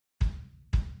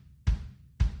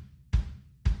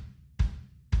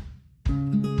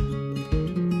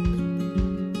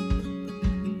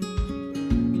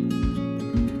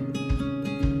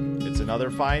another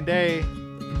fine day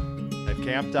at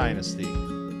Camp Dynasty.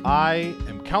 I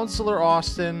am Counselor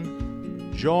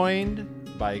Austin, joined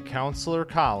by Counselor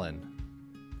Colin,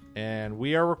 and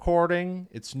we are recording.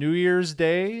 It's New Year's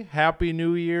Day. Happy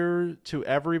New Year to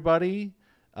everybody.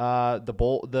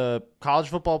 The college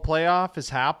football playoff is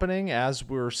happening as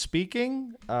we're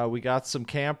speaking. We got some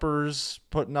campers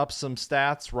putting up some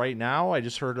stats right now. I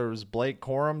just heard it was Blake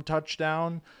Corum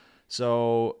touchdown.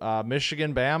 So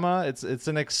Michigan, Bama, it's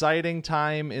an exciting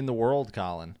time in the world,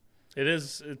 Colin. It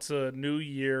is. It's a new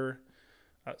year.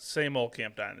 Same old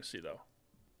Camp Dynasty, though.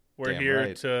 We're Damn here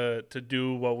right. to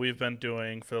do what we've been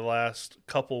doing for the last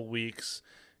couple weeks.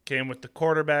 Came with the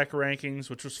quarterback rankings,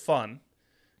 which was fun.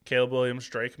 Caleb Williams,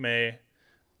 Drake May,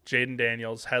 Jaden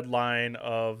Daniels, headline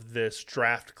of this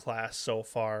draft class so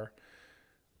far.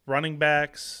 Running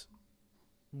backs,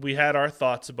 we had our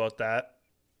thoughts about that.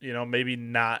 You know, maybe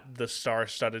not the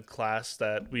star-studded class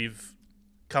that we've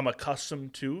come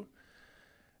accustomed to.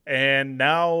 And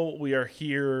now we are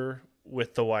here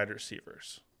with the wide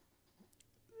receivers.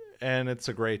 And it's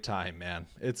a great time, man.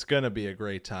 It's going to be a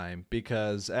great time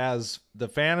because as the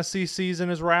fantasy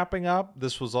season is wrapping up,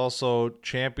 this was also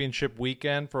championship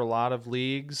weekend for a lot of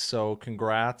leagues. So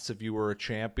congrats if you were a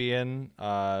champion.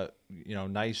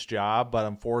 Nice job. But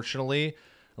unfortunately,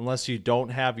 unless you don't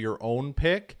have your own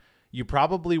pick, you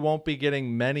probably won't be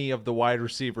getting many of the wide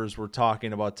receivers we're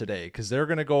talking about today because they're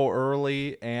going to go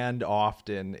early and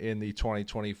often in the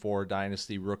 2024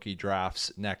 Dynasty rookie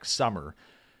drafts next summer.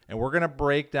 And we're going to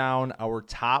break down our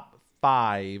top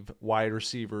 5 wide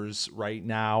receivers right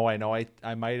now. I know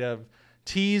I might have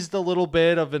teased a little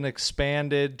bit of an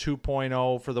expanded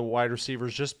 2.0 for the wide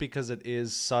receivers just because it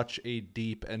is such a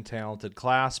deep and talented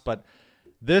class. But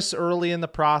this early in the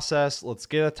process, let's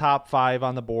get a top 5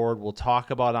 on the board. We'll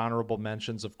talk about honorable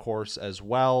mentions, of course, as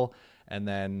well. And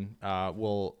then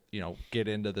we'll get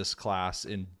into this class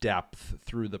in depth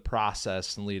through the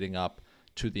process and leading up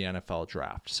to the NFL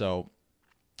draft. So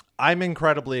I'm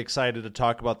incredibly excited to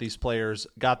talk about these players.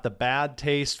 Got the bad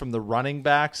taste from the running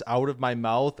backs out of my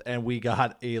mouth, and we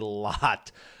got a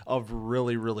lot of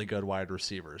really, really good wide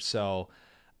receivers. So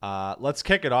let's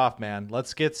kick it off, man.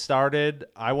 Let's get started.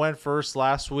 I went first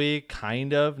last week,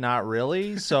 kind of, not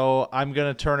really. So I'm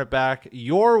going to turn it back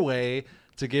your way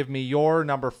to give me your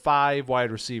number 5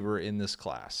 wide receiver in this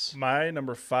class. My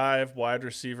number 5 wide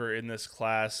receiver in this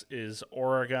class is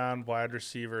Oregon wide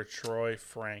receiver Troy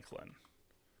Franklin.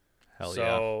 Hell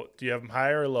so, do you have him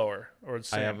higher or lower? Or the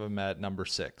same? I have him at number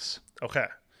 6. Okay.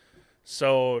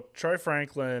 So, Troy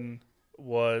Franklin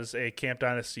was a Camp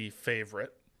Dynasty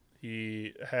favorite.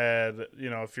 He had,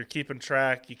 if you're keeping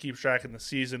track, you keep track in the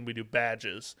season, we do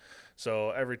badges.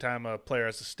 So, every time a player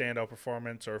has a standout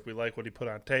performance or if we like what he put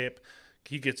on tape,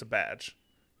 he gets a badge.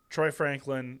 Troy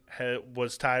Franklin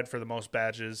was tied for the most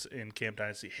badges in Camp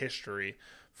Dynasty history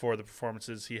for the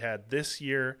performances he had this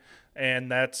year.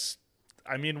 And that's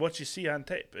what you see on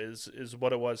tape is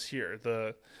what it was here.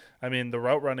 The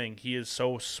route running, he is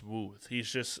so smooth.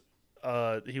 He's just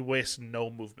he wastes no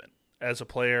movement as a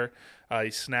player. He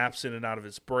snaps in and out of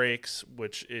his breaks,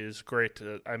 which is great.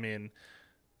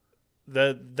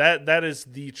 That is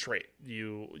the trait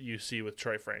you see with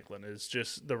Troy Franklin is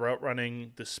just the route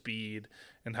running, the speed,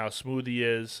 and how smooth he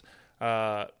is.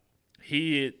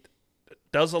 He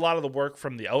does a lot of the work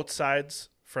from the outsides,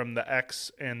 from the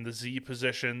X and the Z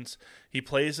positions. He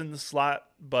plays in the slot,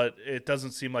 but it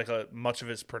doesn't seem like much of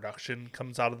his production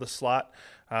comes out of the slot.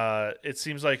 It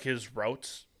seems like his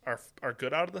routes are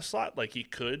good out of the slot. Like he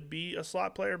could be a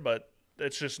slot player, but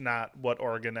it's just not what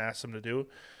Oregon asked him to do.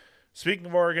 Speaking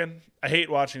of Oregon, I hate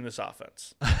watching this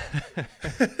offense.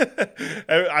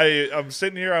 I'm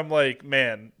sitting here, I'm like,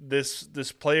 man, this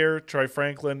player, Troy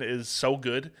Franklin, is so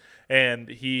good, and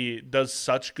he does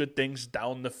such good things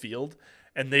down the field.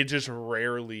 And they just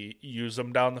rarely use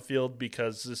them down the field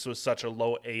because this was such a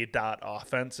low A-dot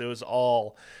offense. It was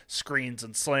all screens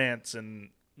and slants and,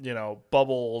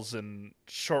 bubbles and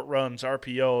short runs,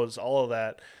 RPOs, all of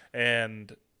that.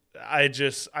 And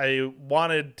I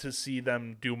wanted to see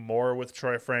them do more with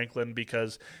Troy Franklin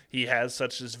because he has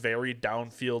such this very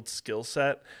downfield skill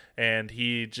set, and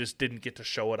he just didn't get to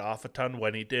show it off a ton.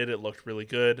 When he did, it looked really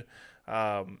good.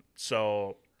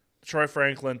 So Troy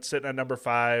Franklin sitting at number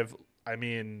 5.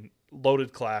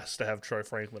 Loaded class to have Troy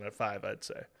Franklin at 5, I'd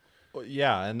say.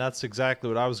 Yeah, and that's exactly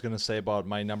what I was going to say about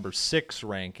my number 6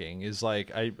 ranking. Is like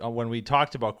when we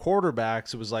talked about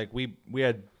quarterbacks, it was like we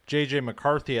had J.J.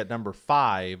 McCarthy at number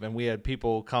 5, and we had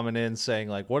people coming in saying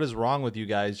like, "What is wrong with you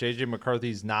guys? J.J.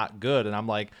 McCarthy's not good." And I'm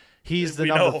like, he's the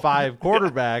number 5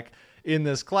 quarterback in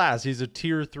this class. He's a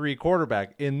tier 3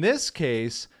 quarterback. In this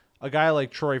case, a guy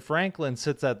like Troy Franklin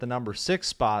sits at the number 6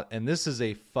 spot, and this is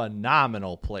a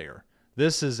phenomenal player.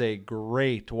 This is a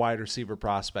great wide receiver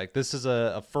prospect. This is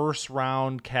a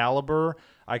first-round caliber.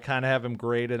 I kind of have him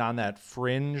graded on that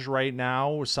fringe right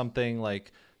now, something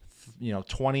like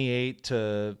 28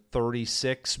 to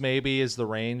 36 maybe is the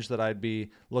range that I'd be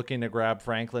looking to grab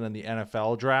Franklin in the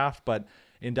NFL draft. But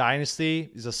in Dynasty,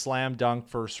 he's a slam dunk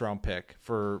first-round pick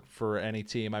for any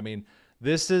team. I mean,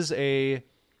 this is an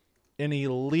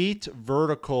elite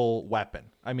vertical weapon.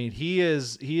 I mean, he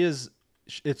is.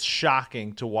 It's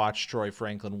shocking to watch Troy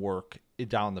Franklin work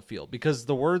down the field, because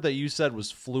the word that you said was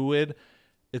fluid.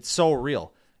 It's so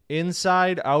real.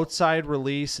 Inside, outside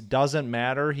release doesn't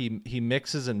matter. He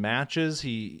mixes and matches.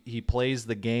 He plays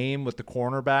the game with the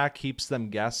cornerback, keeps them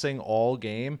guessing all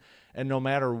game, and no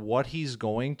matter what he's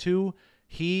going to,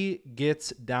 he gets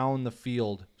down the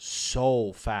field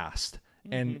so fast.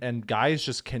 And guys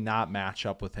just cannot match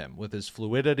up with him, with his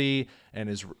fluidity and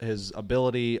his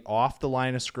ability off the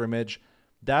line of scrimmage.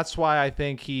 That's why I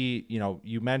think he,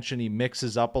 you mentioned he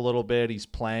mixes up a little bit. He's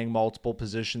playing multiple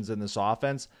positions in this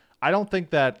offense. I don't think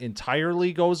that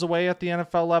entirely goes away at the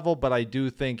NFL level, but I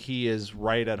do think he is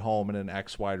right at home in an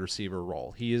X wide receiver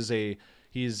role. He's going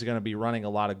to be running a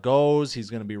lot of goes.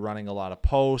 He's going to be running a lot of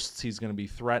posts. He's going to be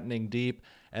threatening deep,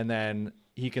 and then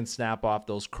he can snap off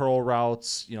those curl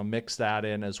routes, mix that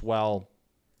in as well.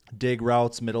 Dig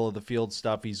routes, middle of the field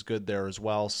stuff, he's good there as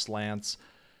well. Slants.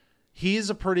 He's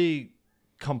a pretty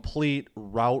complete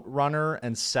route runner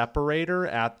and separator,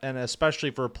 and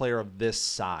especially for a player of this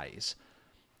size.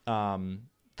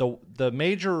 The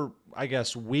major, I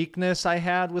guess, weakness I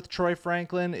had with Troy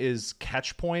Franklin is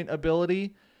catch point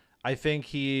ability. I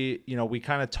think we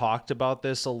kind of talked about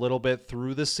this a little bit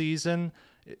through the season.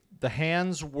 The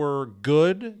hands were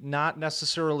good, not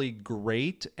necessarily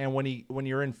great. And when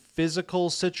you're in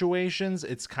physical situations,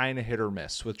 it's kind of hit or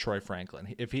miss with Troy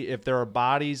Franklin. If there are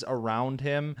bodies around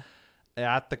him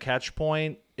at the catch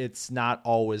point, it's not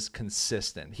always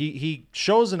consistent. He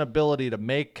shows an ability to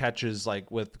make catches,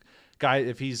 like with guy,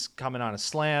 if he's coming on a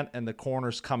slant and the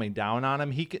corner's coming down on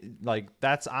him,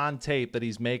 that's on tape that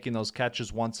he's making those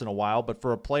catches once in a while. But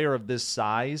for a player of this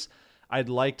size, I'd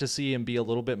like to see him be a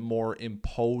little bit more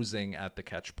imposing at the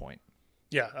catch point.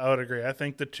 Yeah, I would agree. I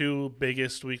think the two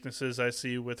biggest weaknesses I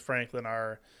see with Franklin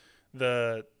are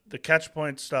the catch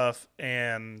point stuff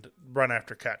and run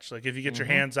after catch. Like if you get your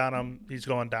hands on him, he's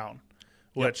going down,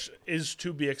 which is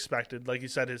to be expected. Like you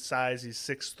said, his size, he's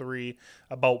 6'3",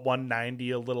 about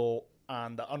 190, a little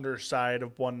on the underside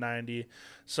of 190.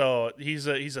 So he's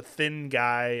a thin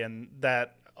guy, and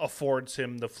that affords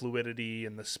him the fluidity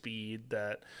and the speed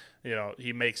that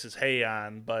he makes his hay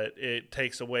on, but it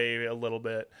takes away a little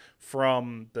bit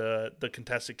from the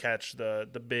contested catch,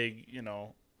 the big,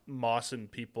 mossing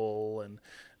people and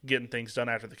getting things done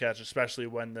after the catch, especially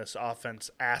when this offense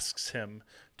asks him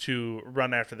to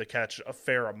run after the catch a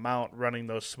fair amount, running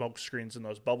those smoke screens and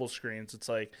those bubble screens. It's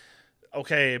like,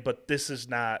 okay, but this is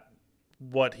not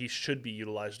what he should be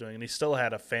utilized doing, and he still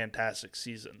had a fantastic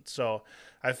season. So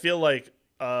I feel like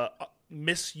a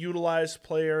misutilized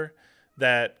player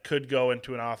that could go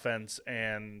into an offense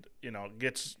and,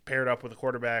 gets paired up with a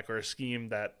quarterback or a scheme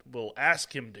that will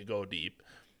ask him to go deep,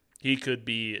 he could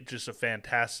be just a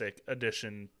fantastic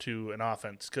addition to an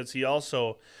offense, because he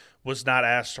also was not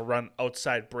asked to run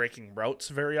outside breaking routes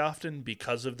very often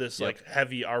because of this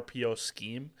heavy RPO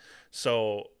scheme.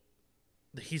 So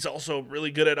he's also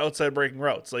really good at outside breaking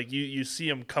routes. Like you see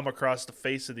him come across the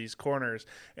face of these corners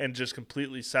and just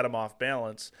completely set them off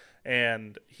balance.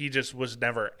 And he just was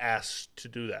never asked to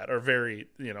do that, or very,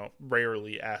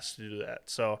 rarely asked to do that.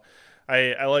 So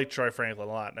I like Troy Franklin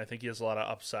a lot, and I think he has a lot of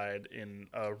upside in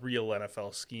a real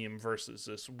NFL scheme versus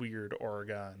this weird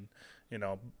Oregon,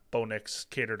 Bo Nix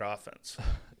catered offense.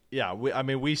 Yeah,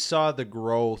 we saw the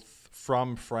growth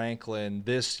from Franklin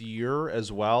this year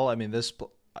as well. I mean,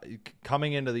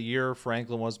 coming into the year,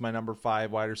 Franklin was my number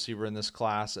 5 wide receiver in this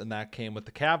class, and that came with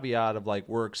the caveat of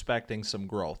we're expecting some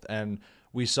growth. And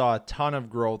we saw a ton of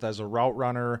growth as a route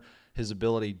runner, his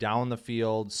ability down the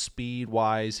field,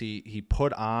 speed-wise. He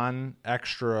put on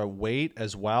extra weight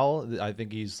as well. I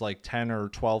think he's 10 or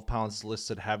 12 pounds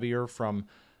listed heavier from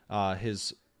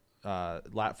his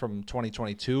from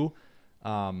 2022.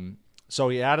 So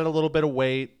he added a little bit of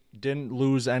weight, didn't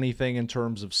lose anything in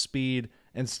terms of speed,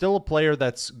 and still a player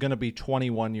that's going to be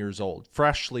 21 years old,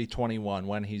 freshly 21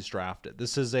 when he's drafted.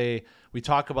 We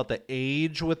talk about the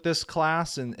age with this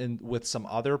class and with some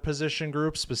other position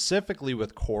groups, specifically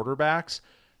with quarterbacks.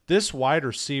 This wide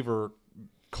receiver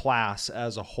class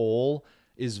as a whole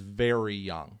is very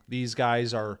young. These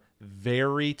guys are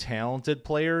very talented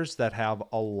players that have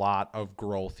a lot of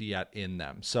growth yet in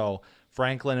them. So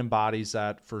Franklin embodies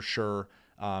that for sure.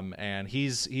 And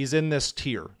he's in this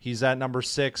tier. He's at number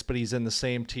 6, but he's in the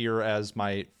same tier as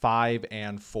my 5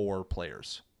 and 4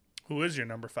 players. Who is your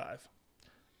number 5?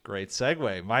 Great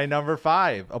segue. My number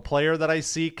 5, a player that I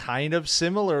see kind of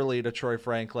similarly to Troy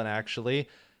Franklin, actually,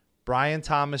 Brian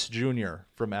Thomas Jr.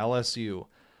 from LSU.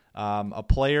 A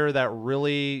player that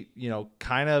really,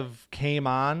 kind of came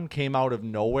out of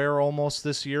nowhere almost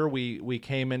this year. We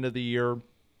came into the year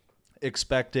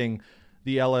expecting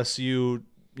the LSU,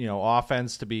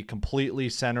 offense to be completely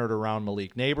centered around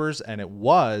Malik Neighbors, and it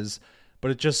was,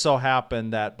 but it just so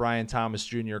happened that Brian Thomas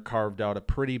Jr. carved out a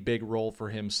pretty big role for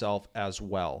himself as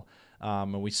well.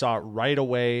 And we saw it right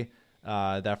away.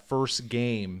 That first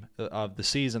game of the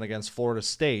season against Florida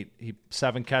State,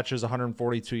 7 catches,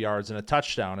 142 yards, and a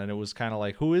touchdown. And it was kind of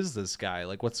like, who is this guy?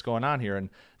 Like, what's going on here? And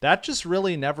that just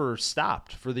really never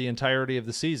stopped for the entirety of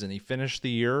the season. He finished the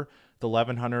year with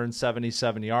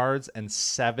 1,177 yards and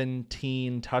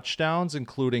 17 touchdowns,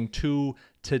 including 2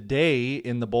 today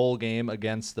in the bowl game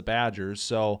against the Badgers.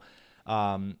 So,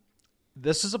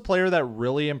 this is a player that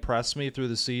really impressed me through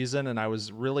the season, and I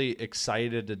was really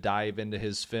excited to dive into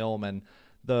his film. And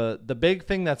the big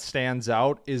thing that stands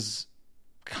out is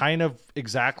kind of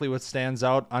exactly what stands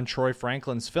out on Troy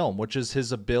Franklin's film, which is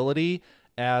his ability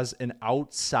as an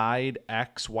outside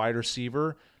X wide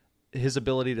receiver, his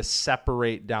ability to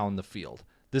separate down the field.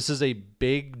 This is a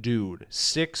big dude,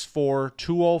 6'4",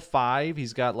 205.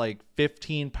 He's got like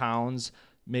 15 pounds,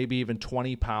 maybe even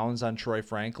 20 pounds on Troy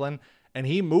Franklin. And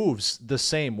he moves the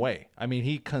same way. I mean,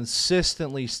 he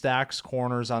consistently stacks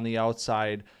corners on the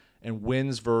outside and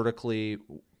wins vertically,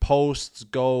 posts,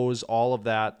 goes, all of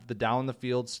that. The down the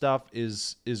field stuff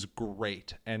is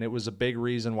great. And it was a big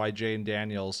reason why Jaden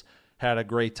Daniels had a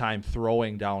great time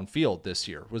throwing downfield this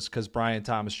year, was because Brian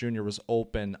Thomas Jr. was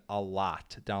open a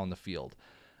lot down the field.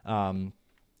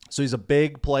 So he's a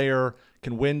big player,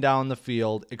 can win down the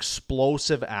field,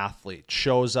 explosive athlete,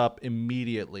 shows up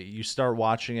immediately. You start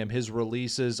watching him, his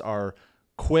releases are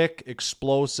quick,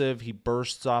 explosive. He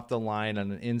bursts off the line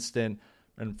in an instant.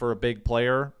 And for a big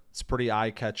player, it's pretty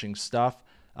eye-catching stuff.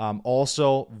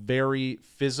 Also, very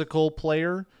physical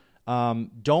player.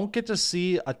 Don't get to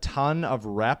see a ton of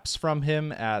reps from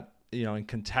him at, in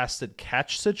contested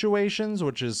catch situations,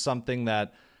 which is something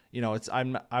that,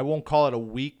 I won't call it a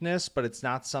weakness, but it's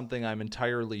not something I'm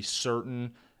entirely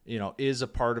certain, is a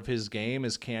part of his game.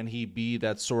 Is can he be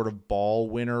that sort of ball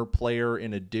winner player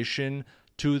in addition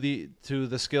to the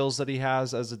skills that he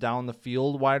has as a down the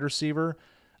field wide receiver?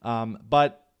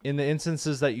 But in the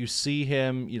instances that you see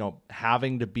him,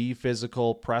 having to be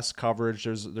physical, press coverage,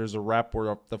 there's a rep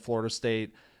where the Florida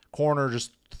State corner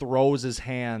just throws his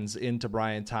hands into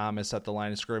Brian Thomas at the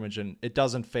line of scrimmage, and it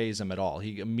doesn't faze him at all.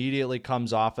 He immediately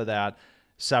comes off of that,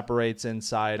 separates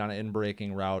inside on an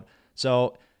in-breaking route.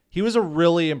 So he was a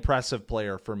really impressive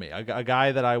player for me, a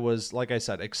guy that I was, like I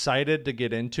said, excited to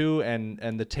get into,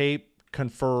 and the tape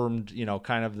confirmed,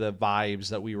 kind of the vibes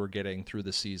that we were getting through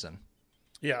the season.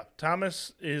 Yeah,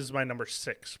 Thomas is my number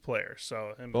 6 player.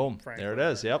 So boom, there it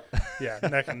is. Yep. Yeah,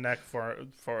 neck and neck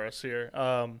for us here.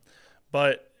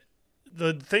 But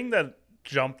the thing that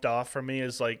jumped off for me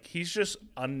is like he's just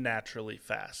unnaturally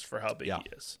fast for how big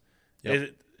he is.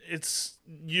 Yep. It's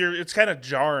kind of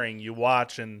jarring. You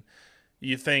watch and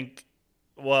you think,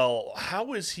 well,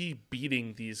 how is he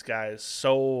beating these guys?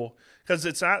 So because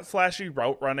it's not flashy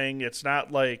route running, it's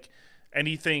not like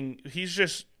anything. He's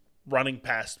just running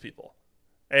past people,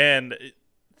 and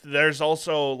there's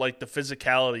also like the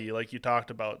physicality, like you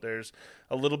talked about. There's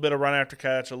a little bit of run after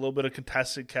catch, a little bit of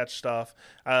contested catch stuff.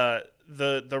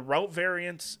 The route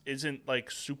variance isn't like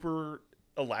super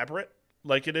elaborate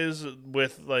like it is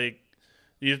with like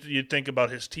you'd think about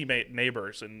his teammate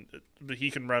Neighbors, and he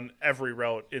can run every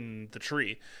route in the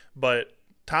tree. But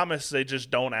Thomas, they just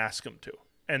don't ask him to,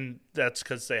 and that's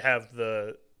because they have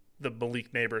the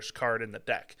Malik Neighbors card in the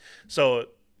deck. So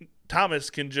Thomas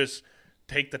can just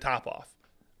take the top off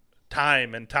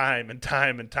time and time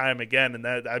again, and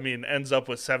that ends up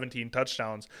with 17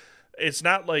 touchdowns. It's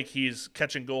not like he's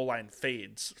catching goal line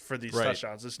fades for these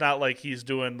touchdowns. It's not like he's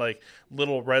doing like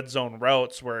little red zone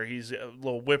routes where he's a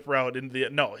little whip route into the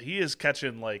no. He is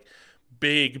catching like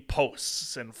big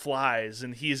posts and flies,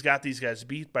 and he's got these guys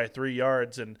beat by 3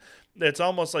 yards, and it's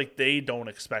almost like they don't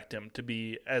expect him to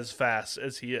be as fast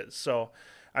as he is. So,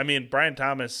 Brian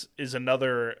Thomas is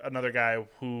another guy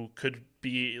who could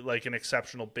be like an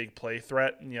exceptional big play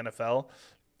threat in the NFL.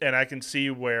 And I can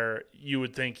see where you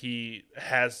would think he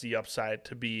has the upside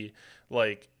to be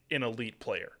like an elite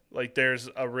player Like there's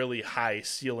a really high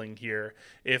ceiling here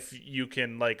if you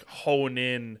can like hone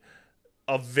in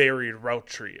a varied route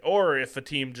tree, or if a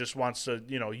team just wants to,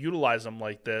 utilize him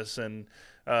like this and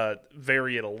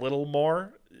vary it a little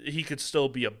more, he could still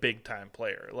be a big time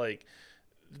player. Like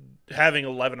having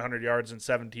 1,100 yards and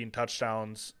 17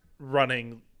 touchdowns,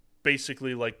 running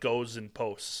basically like goes and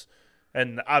posts,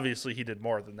 and obviously he did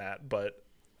more than that, but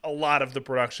a lot of the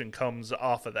production comes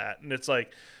off of that, and it's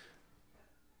like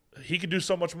he could do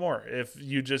so much more if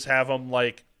you just have him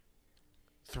like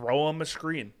throw him a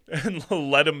screen and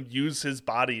let him use his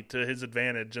body to his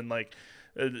advantage. And like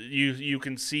you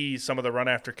can see some of the run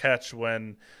after catch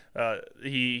when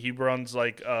he runs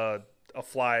like a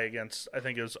fly against, I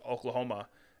think it was Oklahoma,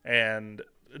 and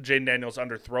Jaden Daniels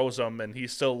underthrows him, and he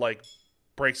still like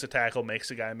breaks a tackle, makes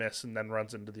a guy miss, and then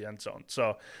runs into the end zone.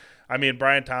 So, I mean,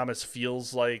 Brian Thomas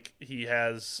feels like he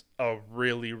has a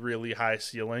really, really high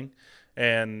ceiling,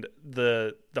 and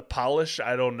the polish,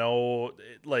 I don't know,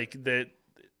 like that.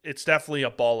 It's definitely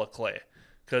a ball of clay,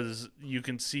 because you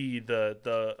can see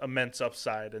the immense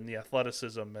upside and the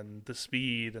athleticism and the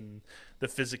speed and the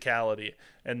physicality.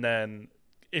 And then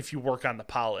if you work on the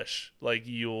polish, like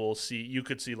you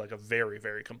could see like a very,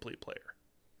 very complete player.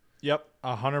 Yep,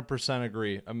 100%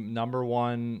 agree. Number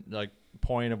one, like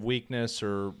point of weakness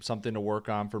or something to work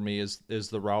on for me is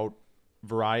the route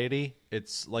variety.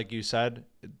 It's like you said,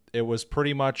 it was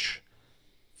pretty much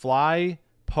fly,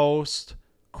 post,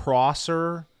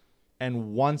 crosser,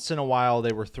 and once in a while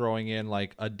they were throwing in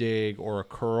like a dig or a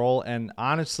curl. And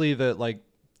honestly,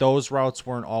 those routes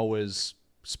weren't always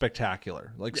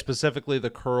spectacular. Like specifically the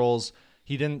curls,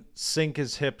 he didn't sink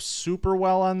his hips super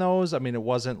well on those. I mean, it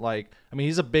wasn't like,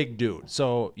 he's a big dude.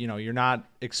 So, you're not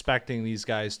expecting these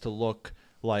guys to look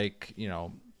like,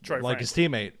 like his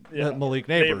teammate, Malik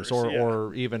Neighbors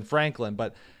or even Franklin.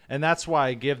 And that's why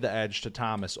I give the edge to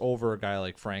Thomas over a guy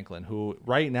like Franklin, who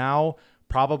right now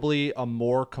probably a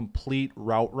more complete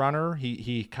route runner.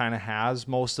 He kind of has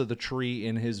most of the tree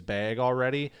in his bag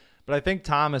already. But I think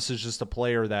Thomas is just a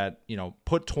player that,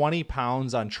 put 20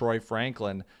 pounds on Troy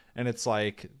Franklin, and it's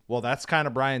like, well, that's kind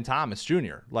of Brian Thomas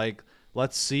Jr. Like,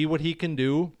 let's see what he can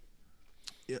do.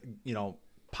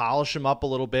 Polish him up a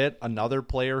little bit. Another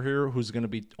player here who's going to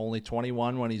be only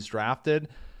 21 when he's drafted.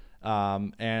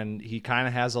 And he kind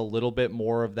of has a little bit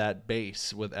more of that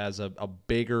base as a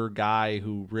bigger guy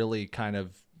who really kind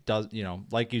of does,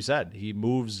 like you said, he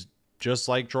moves just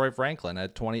like Troy Franklin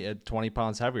at 20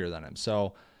 pounds heavier than him.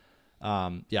 So,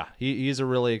 he's a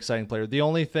really exciting player. The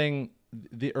only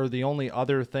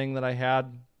other thing that I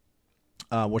had,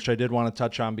 which I did want to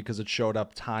touch on because it showed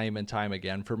up time and time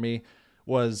again for me,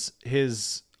 was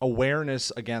his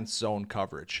awareness against zone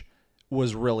coverage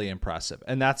was really impressive.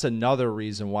 And that's another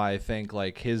reason why I think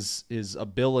like his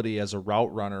ability as a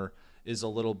route runner is a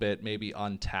little bit maybe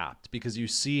untapped, because you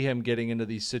see him getting into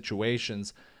these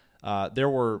situations. There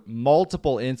were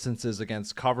multiple instances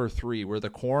against cover 3 where the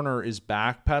corner is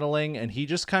backpedaling and he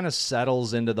just kind of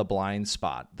settles into the blind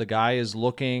spot. The guy is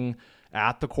looking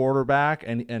at the quarterback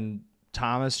and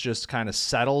Thomas just kind of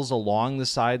settles along the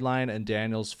sideline and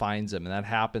Daniels finds him. And that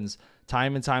happens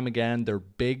time and time again. They're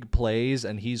big plays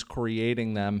and he's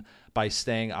creating them by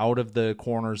staying out of the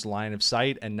corner's line of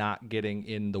sight and not getting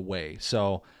in the way.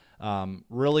 So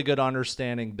really good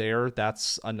understanding there.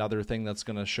 That's another thing that's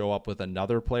going to show up with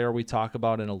another player we talk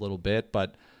about in a little bit.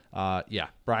 But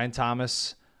Brian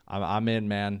Thomas, I'm in,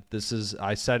 man.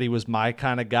 I said he was my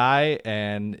kind of guy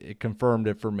and it confirmed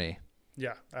it for me.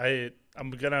 Yeah,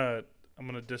 I'm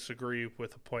gonna disagree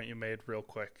with a point you made real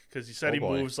quick, because you said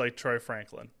moves like Troy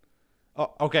Franklin.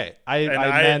 Oh, okay.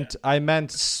 I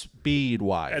meant speed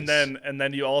wise. And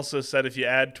then you also said if you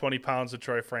add 20 pounds to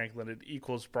Troy Franklin, it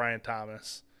equals Brian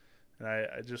Thomas. And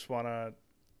I just want to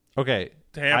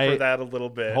hamper that a little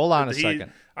bit. Hold on a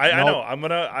second. I know. I'm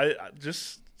gonna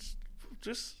just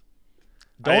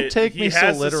don't take me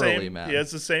so literally, man. He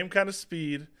has the same kind of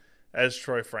speed as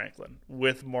Troy Franklin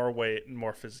with more weight and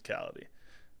more physicality.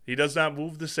 He does not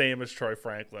move the same as Troy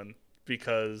Franklin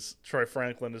because Troy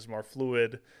Franklin is more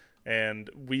fluid, and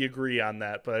we agree on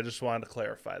that, but I just wanted to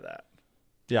clarify that.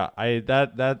 Yeah,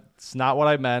 that's not what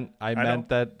I meant. I meant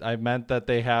that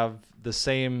they have the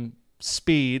same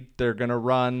speed. They're going to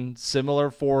run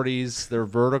similar 40s. They're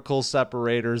vertical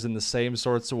separators in the same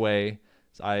sorts of way.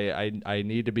 I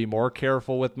need to be more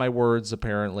careful with my words,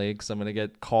 apparently, because I'm going to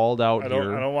get called out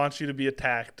here. I don't want you to be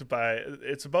attacked by.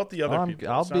 It's about the other people.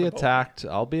 I'll be attacked.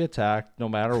 I'll be attacked no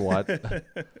matter what.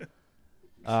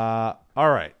 All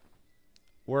right.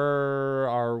 Where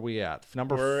are we at?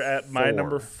 We're at my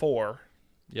number 4.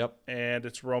 Yep. And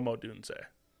it's Rome Odunze,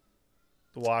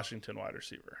 the Washington wide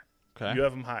receiver. Okay. You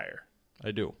have him higher.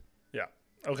 I do. Yeah.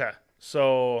 Okay.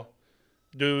 So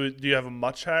do you have a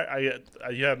much higher?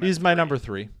 You have He's my number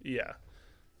 3. Yeah.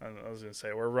 I was gonna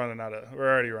say we're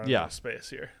already running out Yeah. of space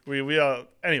here.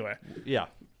 Anyway. Yeah.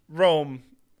 Rome,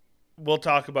 we'll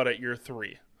talk about it. Your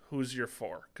 3. Who's your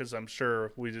 4? Because I'm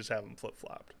sure we just have them flip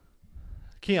flopped.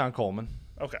 Keon Coleman.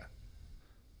 Okay.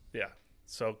 Yeah.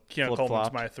 So Keon Flip-flopped.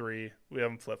 Coleman's my 3. We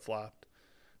have him flip flopped.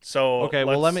 So Okay,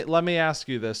 well let me ask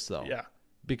you this though. Yeah.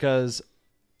 Because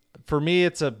for me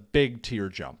it's a big tier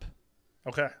jump.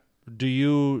 Okay. Do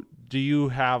you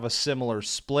have a similar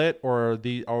split, or do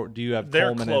you have They're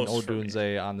Coleman and close for me.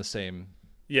 Odunze on the same?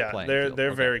 Yeah, playing they're field?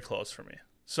 Okay. very close for me.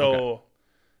 So, Okay.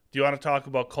 do you want to talk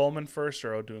about Coleman first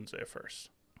or Odunze first?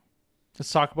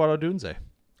 Let's talk about Odunze.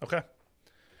 Okay.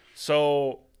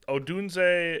 So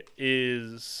Odunze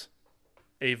is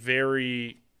a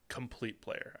very complete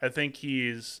player. I think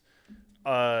he's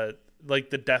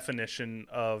like the definition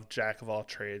of jack of all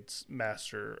trades,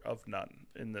 master of none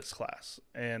in this class.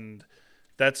 And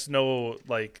that's no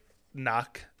like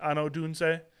knock on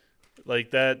Odunze.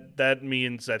 Like that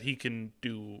means that he can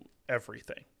do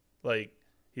everything. Like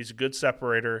he's a good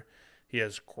separator. He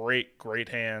has great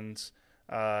hands.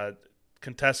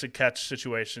 Contested catch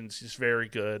situations, he's very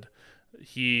good.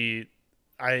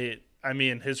 I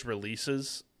mean his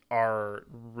releases are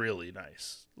really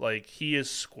nice. Like he is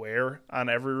square on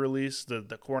every release. The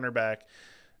cornerback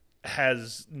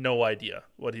has no idea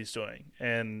what he's doing,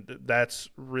 and that's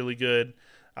really good.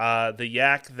 The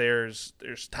yak, there's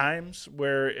times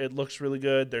where it looks really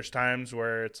good. There's times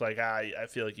where it's like I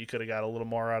feel like you could have got a little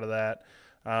more out of that.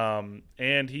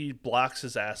 And he blocks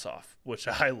his ass off, which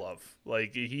I love.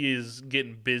 Like he is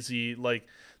getting busy. Like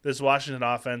this Washington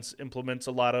offense implements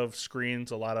a lot of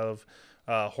screens, a lot of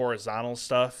horizontal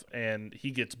stuff, and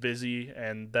he gets busy,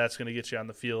 and that's going to get you on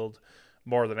the field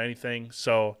more than anything.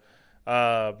 So,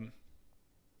 I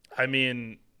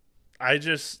mean,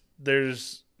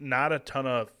 there's not a ton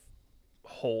of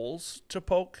holes to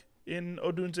poke in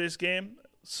Odunze's game.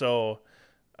 So,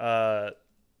 I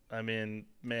mean,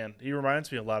 man, he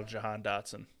reminds me a lot of Jahan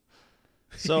Dotson.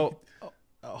 So,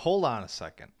 hold on a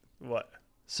second. What?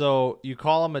 So you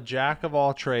call him a jack of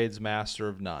all trades, master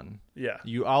of none. Yeah.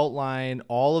 You outline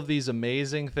all of these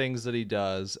amazing things that he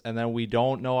does, and then we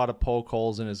don't know how to poke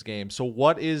holes in his game. So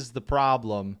what is the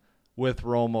problem with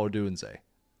Rome Odunze?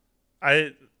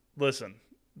 Listen.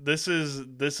 This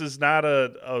is not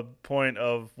a point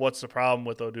of what's the problem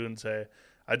with Odunze.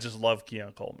 I just love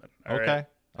Keon Coleman. All Okay. right?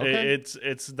 Okay.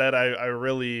 It's that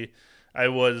I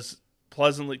was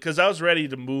pleasantly, because I was ready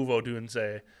to move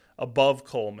Odunze above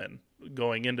Coleman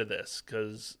going into this,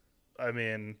 because I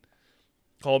mean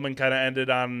Coleman kind of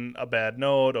ended on a bad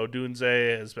note.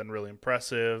 Odunze has been really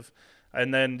impressive,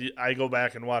 and then I go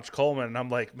back and watch Coleman, and I'm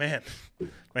like, man,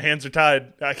 my hands are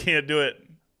tied. I can't do it.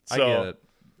 So,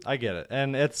 I get it,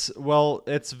 and it's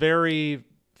very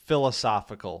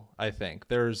philosophical. I think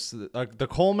there's the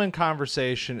Coleman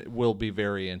conversation will be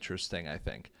very interesting, I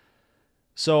think.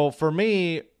 So for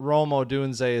me, Rome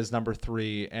Odunze is number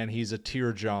 3, and he's a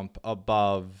tier jump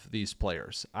above these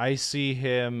players. I see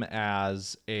him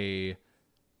as a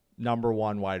number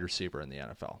 1 wide receiver in the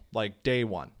NFL, like day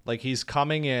one. Like he's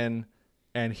coming in,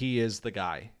 and he is the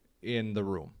guy in the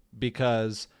room,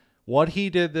 because what he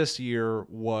did this year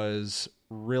was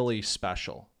really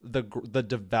special. The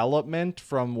development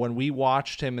from when we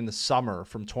watched him in the summer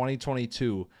from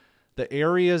 2022, the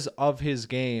areas of his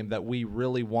game that we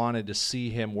really wanted to see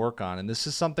him work on. And this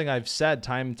is something I've said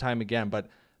time and time again, but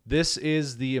this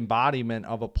is the embodiment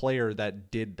of a player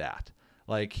that did that.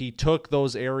 Like he took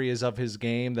those areas of his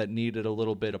game that needed a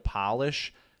little bit of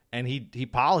polish, and he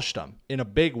polished them in a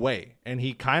big way. And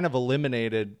he kind of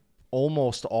eliminated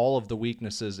almost all of the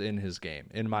weaknesses in his game,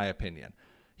 in my opinion.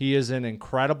 He is an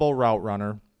incredible route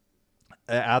runner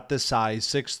at this size,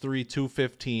 6'3",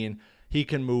 215. He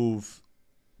can move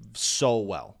so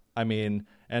well. I mean,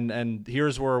 and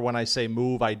here's where when I say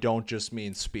move, I don't just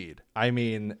mean speed. I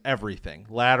mean everything.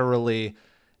 Laterally,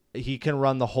 he can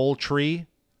run the whole tree,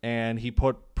 and he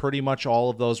put pretty much all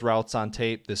of those routes on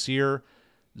tape this year.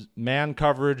 Man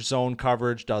coverage, zone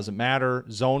coverage, doesn't matter.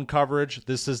 Zone coverage,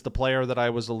 this is the player that I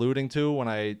was alluding to when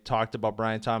I talked about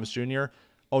Brian Thomas Jr.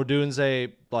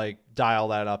 Odunze, like, dial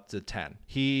that up to 10.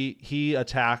 He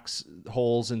attacks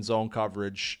holes in zone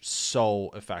coverage so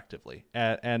effectively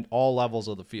at all levels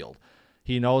of the field.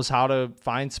 He knows how to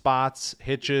find spots,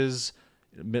 hitches,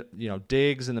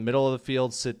 digs in the middle of the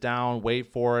field, sit down,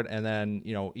 wait for it, and then,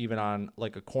 even on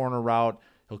like a corner route,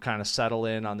 he'll kind of settle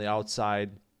in on the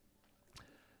outside.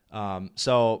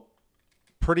 So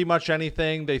pretty much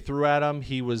anything they threw at him,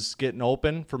 he was getting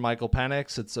open for Michael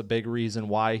Penix. It's a big reason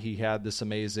why he had this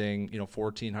amazing,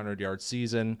 1,400-yard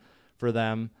season for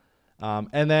them.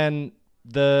 And then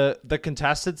the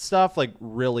contested stuff like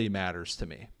really matters to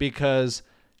me because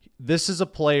this is a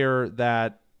player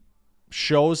that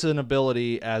shows an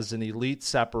ability as an elite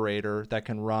separator that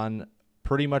can run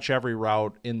pretty much every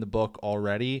route in the book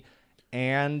already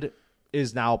and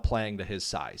is now playing to his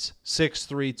size.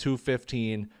 6'3",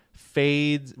 215,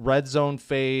 fades, red zone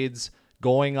fades,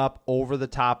 going up over the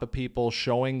top of people,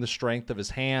 showing the strength of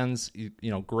his hands.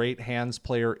 Great hands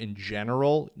player in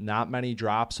general. Not many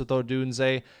drops with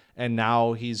Odunze. And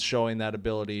now he's showing that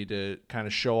ability to kind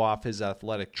of show off his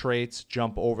athletic traits,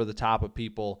 jump over the top of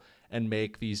people, and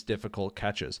make these difficult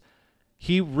catches.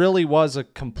 He really was a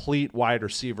complete wide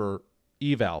receiver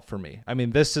eval for me. I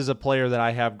mean, this is a player that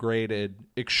I have graded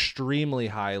extremely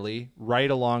highly,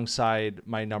 right alongside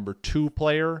my number 2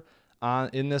 player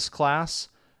in this class.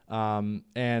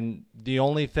 And the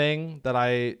only thing that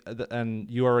and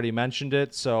you already mentioned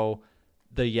it, so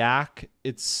the yak,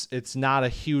 it's not a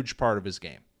huge part of his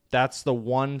game. That's the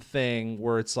one thing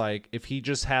where it's like, if he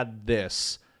just had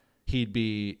this, he'd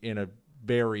be in a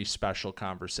very special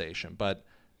conversation. But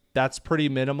that's pretty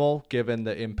minimal given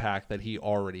the impact that he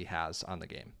already has on the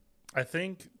game. I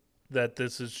think that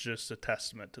this is just a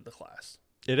testament to the class.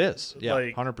 It is. Yeah,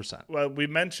 100%. Well, we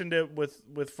mentioned it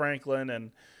with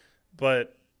Franklin,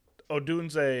 but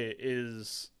Odunze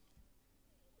is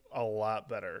a lot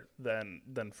better than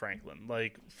Franklin.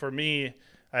 Like, for me,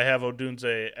 I have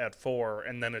Odunze at 4,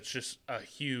 and then it's just a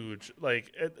huge,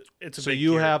 like, it's a so big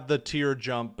you tier. have the tier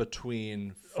jump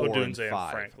between 4 Odunze and 5.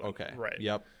 and Franklin. Okay. Right.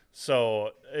 Yep.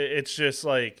 So it's just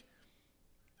like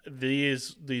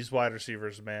these wide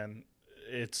receivers, man.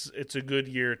 It's a good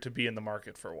year to be in the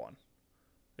market for one,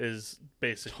 is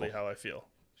basically how I feel.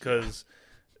 Because,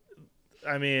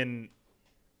 I mean,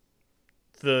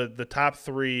 the top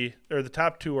 3 or the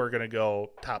top 2 are going to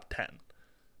go top 10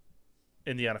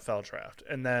 in the NFL draft.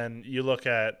 And then you look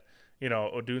at,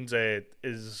 Odunze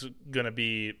is going to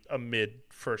be a mid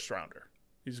first rounder.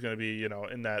 He's going to be,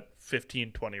 in that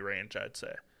 15-20 range, I'd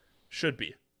say. Should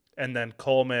be. And then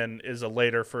Coleman is a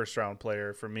later first round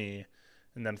player for me.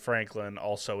 And then Franklin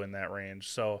also in that range.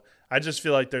 So I just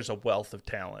feel like there's a wealth of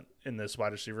talent in this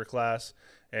wide receiver class.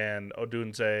 And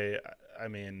Odunze, I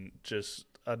mean, just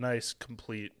a nice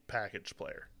complete package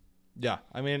player. Yeah,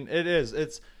 I mean, it is.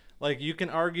 It's like you can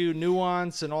argue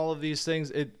nuance and all of these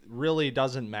things. It really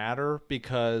doesn't matter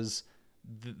because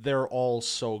they're all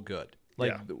so good.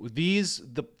 Like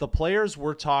the players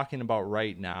we're talking about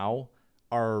right now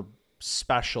are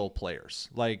special players.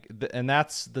 Like, and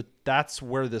that's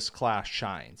where this class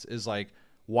shines. Is like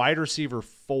wide receiver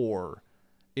 4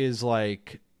 is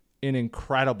like an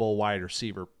incredible wide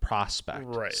receiver prospect.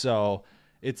 Right. So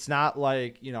it's not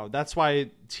like, that's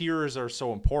why tiers are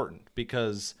so important,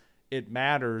 because it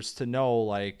matters to know,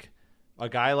 like, a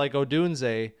guy like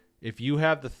Odunze, if you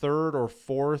have the 3rd or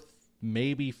 4th,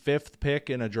 maybe 5th pick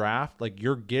in a draft, like,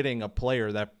 you're getting a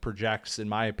player that projects, in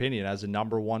my opinion, as a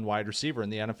number 1 wide receiver in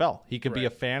the NFL. He could be a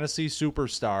fantasy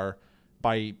superstar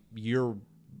by year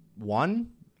 1,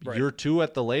 year 2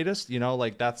 at the latest.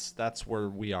 Like, that's where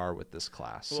we are with this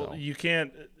class. Well, so you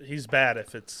can't. He's bad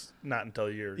if it's not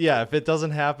until year. Yeah, if it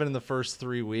doesn't happen in the first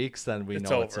 3 weeks, then we know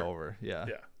over. it's over. Yeah.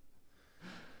 Yeah.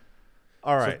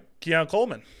 All right. So, Keon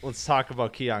Coleman. Let's talk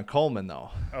about Keon Coleman,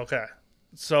 though. Okay.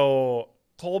 So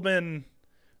Coleman,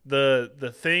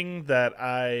 the thing that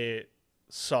I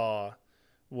saw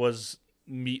was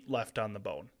meat left on the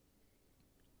bone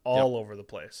all over the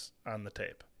place on the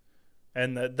tape.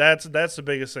 And that's the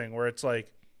biggest thing, where it's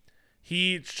like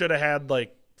he should have had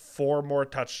like 4 more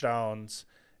touchdowns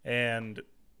and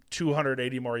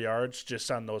 280 more yards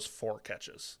just on those 4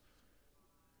 catches.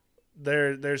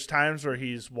 There's times where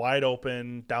he's wide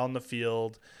open down the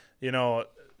field.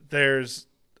 There's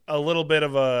a little bit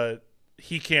of a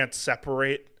he can't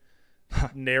separate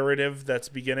narrative that's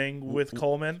beginning with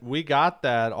Coleman. We got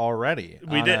that already.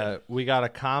 We did. We got a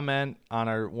comment on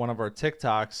one of our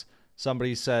TikToks.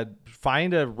 Somebody said,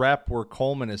 find a rep where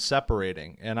Coleman is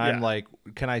separating. And I'm like,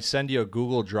 can I send you a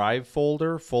Google Drive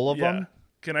folder full of them?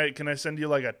 Can I send you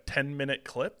like a 10-minute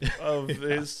clip of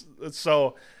his?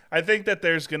 So I think that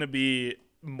there's going to be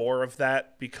more of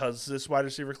that, because this wide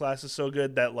receiver class is so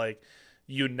good that like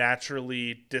you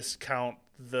naturally discount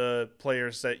the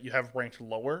players that you have ranked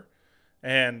lower.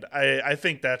 And I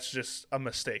think that's just a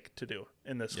mistake to do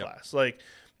in this class. Like,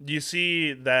 you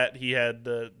see that he had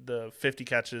the 50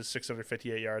 catches,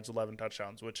 658 yards, 11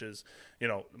 touchdowns, which is,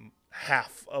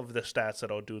 half of the stats that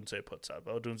Odunze puts up.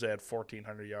 Odunze had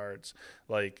 1,400 yards.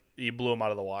 Like, he blew him out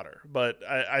of the water. But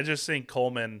I just think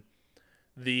Coleman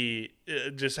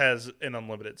just has an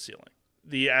unlimited ceiling.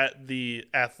 The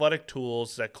athletic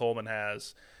tools that Coleman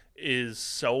has is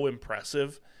so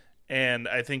impressive. And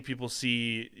I think people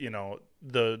see,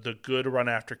 the good run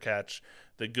after catch,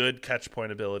 the good catch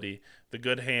point ability, the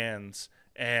good hands,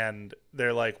 and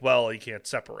they're like, well, he can't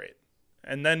separate.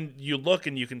 And then you look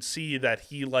and you can see that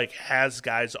he like has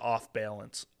guys off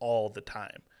balance all the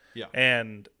time. Yeah.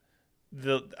 And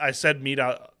I said meat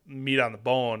on the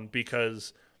bone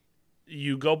because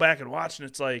you go back and watch and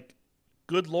it's like,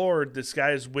 good Lord, this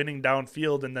guy is winning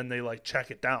downfield, and then they like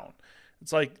check it down.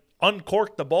 It's like,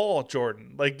 uncork the ball,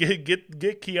 Jordan. Like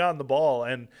get key on the ball.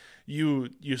 And you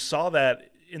saw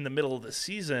that in the middle of the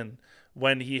season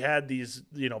when he had these,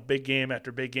 big game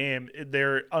after big game.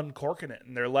 They're uncorking it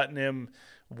and they're letting him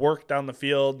work down the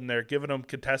field and they're giving him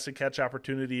contested catch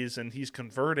opportunities and he's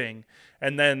converting.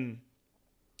 And then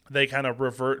they kind of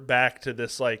revert back to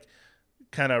this like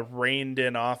kind of reined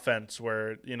in offense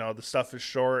where, the stuff is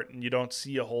short and you don't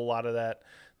see a whole lot of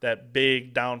that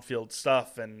big downfield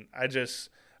stuff. And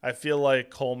I feel like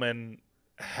Coleman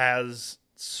has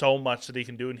so much that he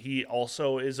can do, and he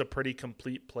also is a pretty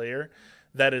complete player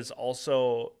that is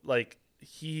also like,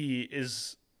 he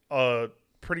is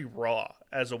pretty raw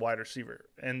as a wide receiver,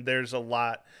 and there's a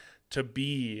lot to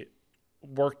be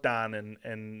worked on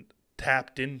and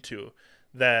tapped into.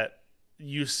 That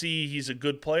you see he's a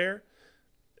good player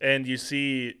and you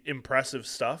see impressive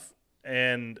stuff,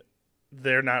 and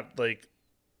they're not like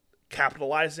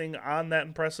capitalizing on that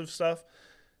impressive stuff.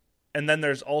 And then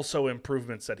there's also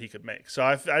improvements that he could make. So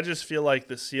I just feel like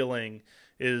the ceiling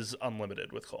is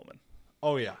unlimited with Coleman.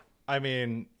 Oh, yeah. I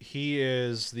mean, he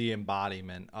is the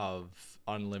embodiment of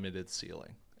unlimited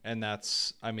ceiling. And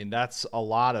that's a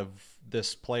lot of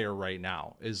this player right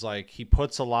now, is like he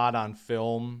puts a lot on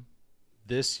film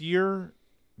this year,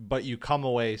 but you come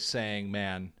away saying,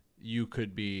 man, you could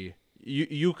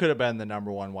have been the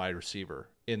number one wide receiver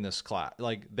in this class.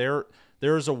 Like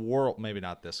there's a world, maybe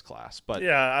not this class, but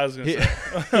yeah, I was going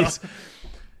to say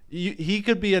he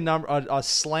could be a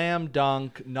slam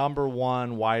dunk number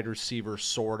one wide receiver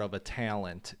sort of a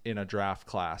talent in a draft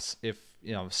class if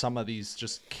some of these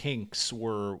just kinks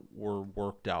were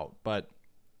worked out. But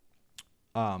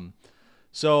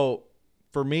so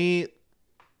for me,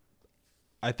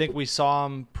 I think we saw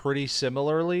him pretty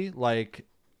similarly. Like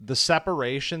the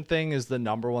separation thing is the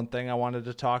number one thing I wanted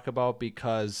to talk about,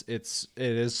 because it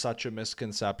is such a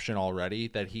misconception already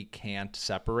that he can't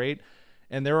separate.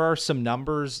 And there are some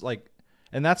numbers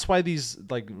and that's why these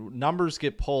numbers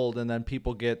get pulled and then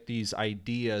people get these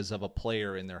ideas of a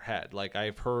player in their head. Like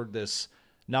I've heard this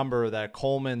number that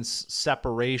Coleman's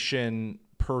separation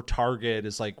per target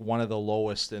is like one of the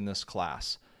lowest in this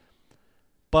class.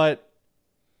 But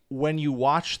when you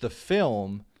watch the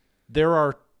film, there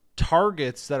are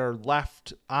targets that are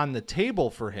left on the table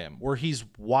for him where he's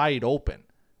wide open.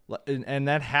 And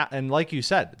and like you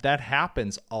said, that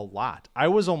happens a lot. I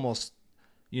was almost,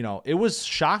 it was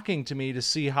shocking to me to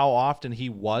see how often he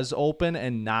was open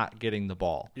and not getting the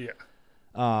ball.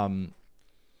 Yeah.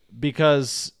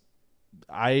 Because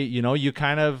you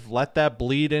kind of let that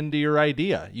bleed into your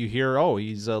idea. You hear, oh,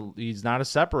 he's not a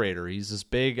separator. He's this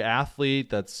big athlete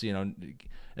that's,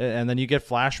 and then you get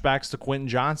flashbacks to Quentin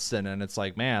Johnston, and it's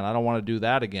like, man, I don't want to do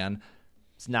that again.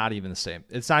 It's not even the same.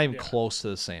 It's not even close to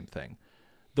the same thing.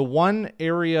 The one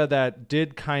area that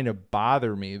did kind of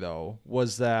bother me, though,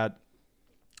 was that,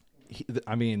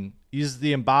 he's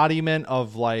the embodiment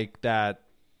of like that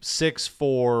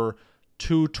 6'4",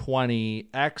 220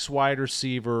 X wide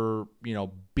receiver,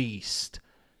 beast.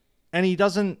 And he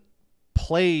doesn't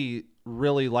play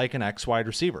really like an X wide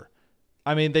receiver.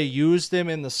 They used him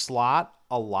in the slot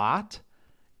a lot,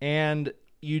 and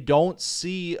you don't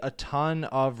see a ton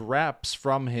of reps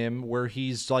from him where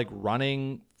he's like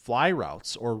running fly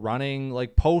routes or running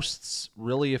like posts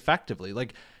really effectively.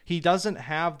 Like he doesn't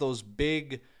have those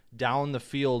big down the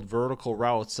field vertical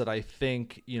routes that I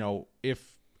think,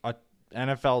 if a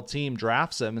NFL team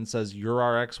drafts him and says, you're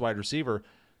our X wide receiver,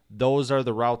 those are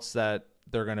the routes that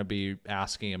they're going to be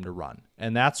asking him to run.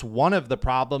 And that's one of the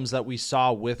problems that we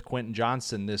saw with Quentin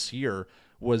Johnston this year,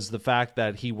 was the fact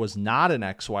that he was not an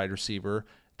X wide receiver.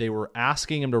 They were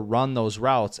asking him to run those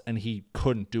routes and he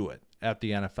couldn't do it at the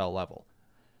NFL level.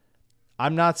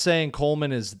 I'm not saying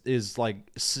Coleman is like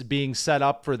being set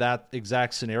up for that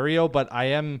exact scenario, but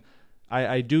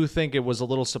I do think it was a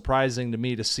little surprising to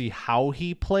me to see how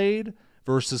he played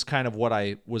versus kind of what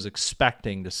I was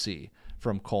expecting to see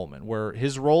from Coleman, where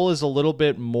his role is a little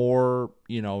bit more,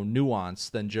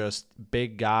 nuanced than just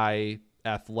big guy,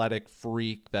 athletic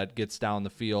freak that gets down the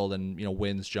field and,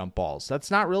 wins jump balls.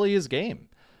 That's not really his game.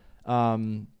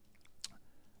 I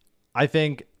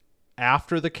think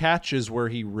after the catch is where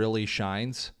he really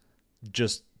shines.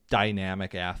 Just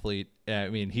dynamic athlete. I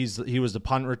mean, he was the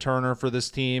punt returner for this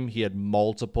team. He had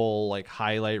multiple like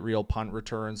highlight reel punt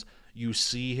returns. You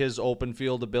see his open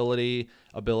field ability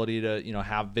to,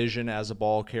 have vision as a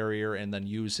ball carrier and then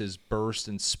use his burst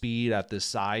and speed at this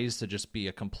size to just be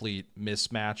a complete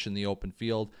mismatch in the open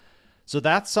field. So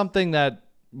that's something that,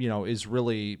 is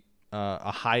really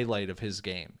a highlight of his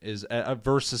game is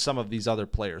versus some of these other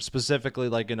players, specifically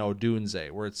like in Odunze,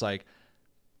 where it's like,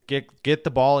 get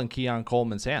the ball in Keon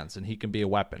Coleman's hands and he can be a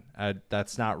weapon.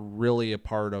 That's not really a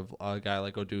part of a guy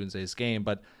like Odunze's game,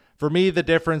 but for me, the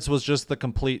difference was just the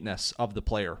completeness of the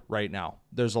player right now.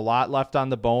 There's a lot left on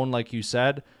the bone, like you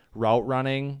said. Route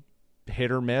running,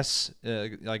 hit or miss.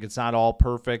 Like it's not all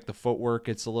perfect. The footwork,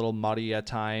 it's a little muddy at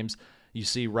times. You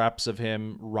see reps of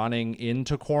him running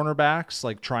into cornerbacks,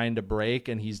 like trying to break,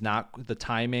 and the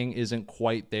timing isn't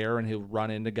quite there, and he'll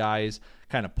run into guys,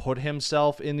 kind of put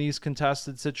himself in these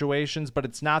contested situations. But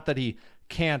it's not that he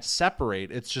can't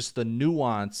separate. It's just the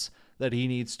nuance that he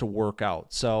needs to work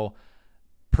out. So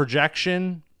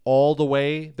projection all the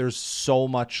way, there's so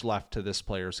much left to this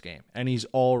player's game, and he's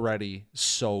already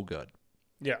so good.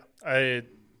 Yeah, I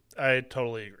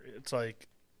totally agree. It's like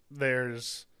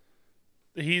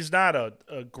he's not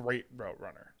a great route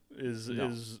runner.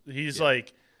 He's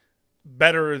like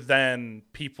better than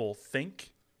people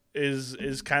think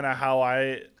is kind of how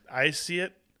I see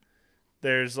it.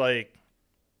 There's like,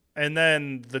 and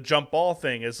then the jump ball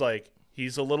thing is like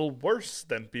he's a little worse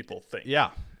than people think. Yeah,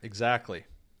 exactly.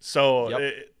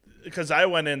 So, because I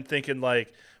went in thinking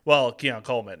like, well, Keon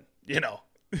Coleman,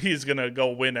 he's going to go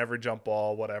win every jump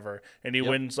ball, whatever. And he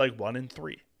wins like 1 in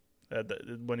 3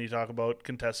 when you talk about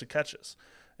contested catches.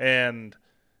 And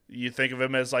you think of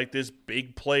him as like this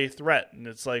big play threat. And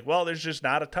it's like, well, there's just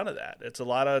not a ton of that. It's a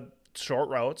lot of short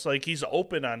routes. Like he's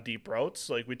open on deep routes,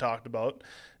 like we talked about.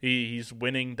 He's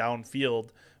winning downfield,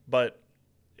 but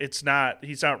he's not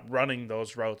running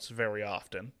those routes very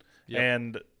often. Yep.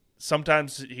 And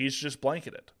sometimes he's just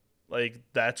blanketed. Like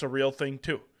that's a real thing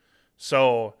too.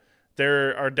 So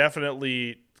there are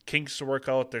definitely kinks to work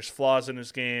out. There's flaws in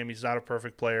his game. He's not a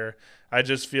perfect player. I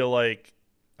just feel like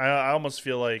I almost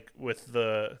feel like with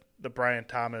the Brian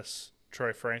Thomas,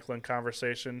 Troy Franklin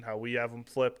conversation, how we have him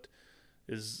flipped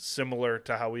is similar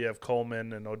to how we have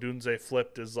Coleman and Odunze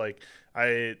flipped. Is like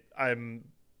I'm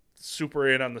super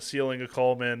in on the ceiling of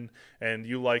Coleman, and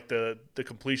you like the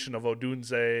completion of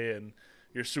Odunze, and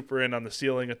you're super in on the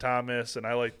ceiling of Thomas, and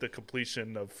I like the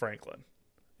completion of Franklin,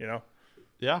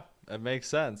 Yeah, it makes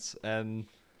sense. And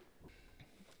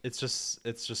it's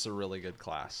just a really good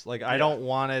class. Like I don't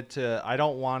want it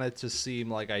to seem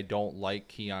like I don't like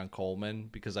Keon Coleman,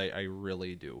 because I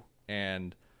really do.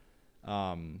 And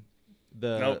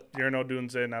nope, you're an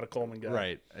Odunze, not a Coleman guy.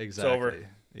 Right, exactly. It's over.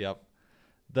 Yep.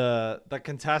 The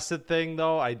contested thing,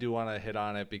 though, I do want to hit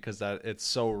on it because it's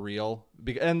so real,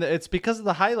 and it's because of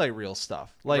the highlight reel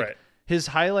stuff. Like right. His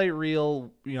highlight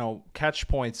reel, catch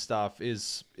point stuff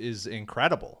is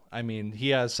incredible. I mean, he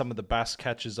has some of the best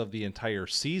catches of the entire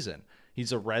season.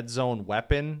 He's a red zone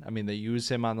weapon. I mean, they use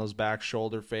him on those back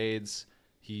shoulder fades.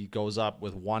 He goes up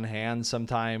with one hand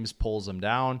sometimes, pulls them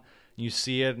down. You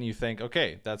see it and you think,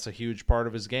 okay, that's a huge part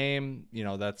of his game.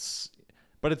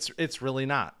 But it's really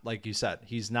not. Like you said,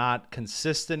 he's not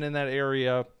consistent in that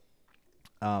area,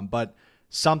 but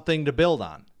something to build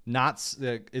on.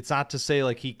 It's not to say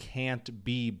like he can't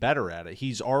be better at it.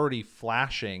 He's already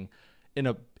flashing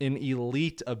in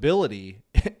elite ability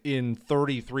in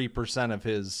 33% of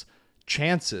his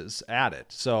chances at it.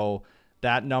 So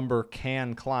that number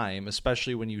can climb,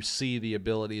 especially when you see the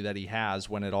ability that he has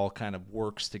when it all kind of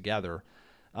works together.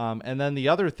 And then the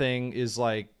other thing is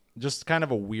like, just kind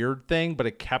of a weird thing, but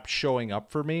it kept showing up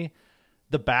for me.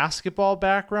 The basketball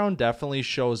background definitely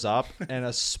shows up, and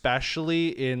especially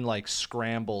in like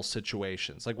scramble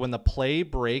situations. Like when the play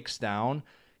breaks down,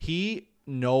 he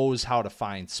knows how to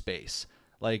find space.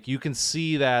 Like you can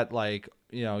see that, like,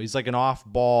 he's like an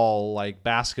off-ball like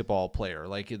basketball player.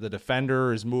 Like the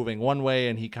defender is moving one way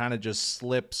and he kind of just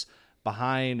slips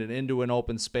behind and into an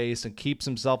open space and keeps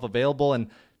himself available, and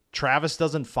Travis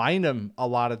doesn't find him a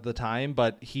lot of the time,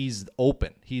 but he's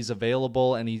open. He's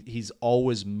available, and he's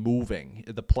always moving.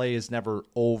 The play is never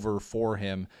over for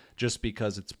him just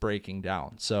because it's breaking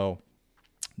down. So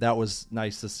that was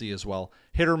nice to see as well.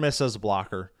 Hit or miss as a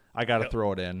blocker. I got to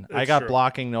throw it in. I got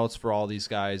blocking notes for all these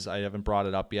guys. I haven't brought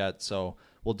it up yet, so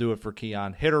we'll do it for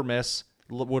Keon. Hit or miss.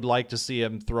 Would like to see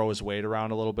him throw his weight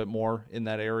around a little bit more in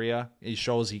that area. He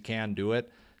shows he can do it,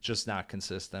 just not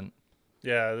consistent.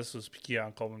 Yeah, this was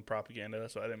Keon Coleman propaganda.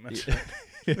 That's why I didn't mention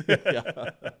it.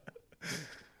 Yeah.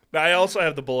 I also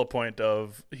have the bullet point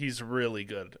of he's really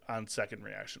good on second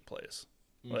reaction plays.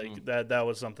 Like that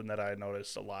was something that I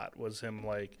noticed a lot, was him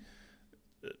like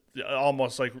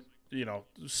almost like,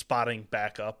 spotting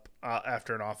back up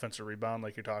after an offensive rebound,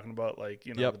 like you're talking about. Like,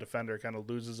 the defender kind of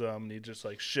loses him, and he just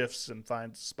like shifts and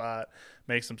finds a spot,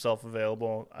 makes himself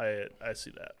available. I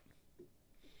see that.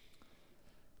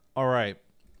 All right.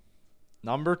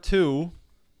 Number 2,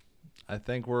 I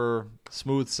think we're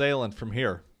smooth sailing from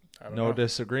here. No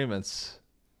disagreements.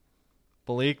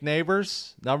 Malik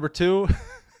Neighbors, number 2.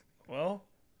 Well,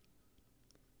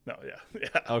 no, yeah.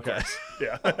 Okay.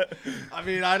 Yeah. I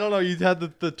mean, I don't know. You had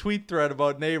the tweet thread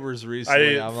about Neighbors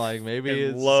recently. I'm like, maybe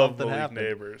it's something happened.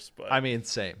 Neighbors, but I mean,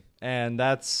 same. And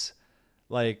that's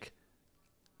like,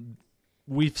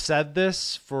 we've said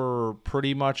this for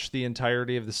pretty much the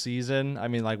entirety of the season. I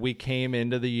mean, like, we came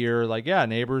into the year like, yeah,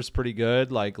 Neighbors pretty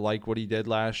good. Like what he did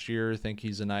last year. Think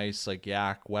he's a nice like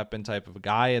yak weapon type of a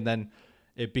guy. And then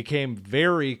it became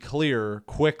very clear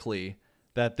quickly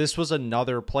that this was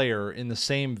another player in the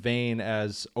same vein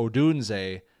as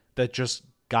Odunze that just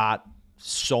got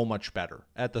so much better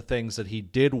at the things that he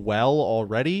did well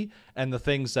already and the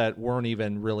things that weren't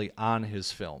even really on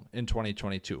his film in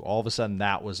 2022. All of a sudden,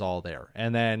 that was all there.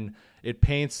 And then it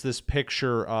paints this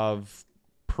picture of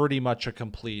pretty much a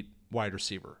complete wide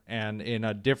receiver. And in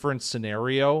a different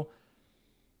scenario,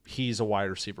 he's a wide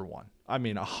receiver 1. I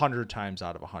mean, 100 times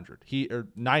out of 100. Or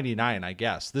 99, I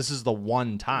guess. This is the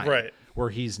one time where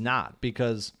he's not,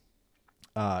 because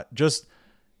just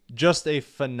a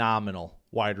phenomenal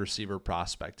wide receiver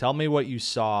prospect. Tell me what you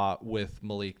saw with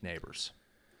Malik Neighbors.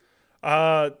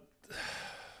 Man,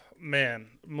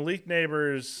 Malik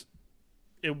Neighbors,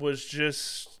 it was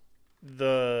just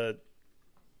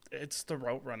it's the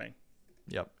route running.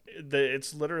 Yep.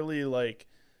 It's literally like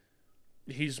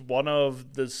he's one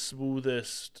of the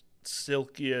smoothest,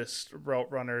 silkiest route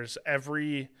runners.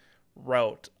 Every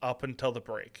route up until the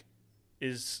break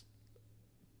is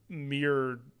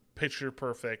mere picture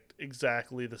perfect,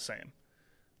 exactly the same.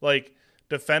 Like,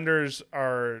 defenders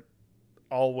are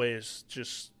always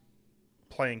just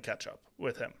playing catch up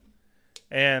with him.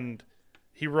 And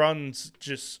he runs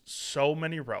just so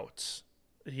many routes.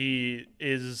 He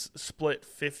is split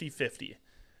 50-50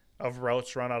 of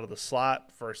routes run out of the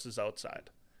slot versus outside.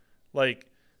 Like,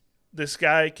 this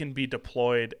guy can be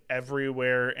deployed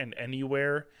everywhere and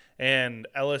anywhere, and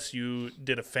LSU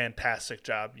did a fantastic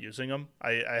job using him.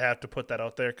 I have to put that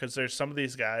out there, because there's some of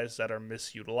these guys that are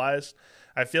misutilized.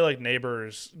 I feel like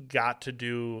Neighbors got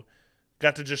to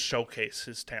just showcase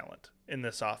his talent in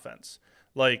this offense.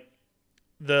 Like,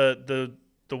 the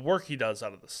work he does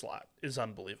out of the slot is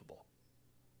unbelievable.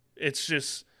 It's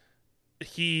just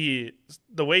the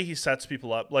way he sets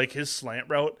people up, like his slant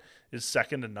route is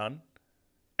second to none.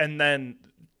 And then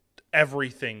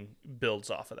everything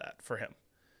builds off of that for him.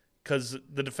 Because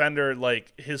the defender,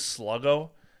 like his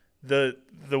sluggo, the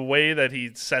way that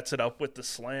he sets it up with the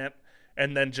slant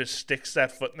and then just sticks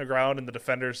that foot in the ground, and the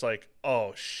defender's like,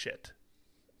 oh, shit.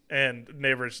 And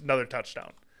Neighbors, another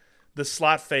touchdown. The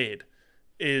slot fade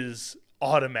is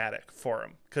automatic for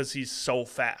him because he's so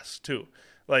fast, too.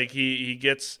 Like, he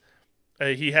gets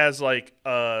he has, like,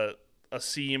 a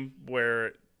seam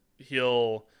where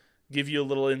he'll give you a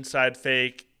little inside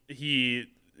fake. He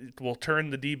will turn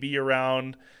the DB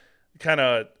around, kind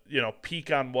of,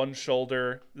 peek on one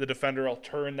shoulder. The defender will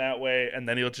turn that way, and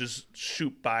then he'll just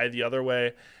shoot by the other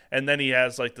way. And then he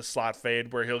has, like, the slot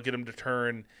fade where he'll get him to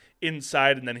turn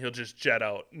inside, and then he'll just jet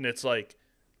out. And it's, like,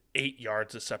 8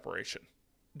 yards of separation.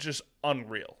 Just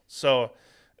unreal. So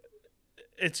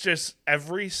it's just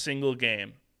every single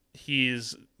game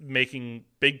he's making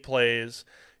big plays.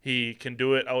 He can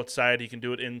do it outside. He can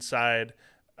do it inside.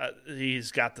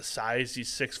 He's got the size. He's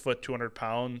 6 foot, 200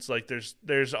 pounds. Like,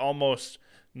 there's almost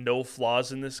no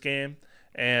flaws in this game.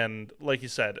 And like you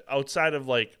said, outside of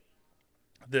like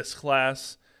this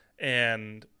class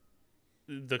and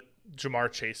the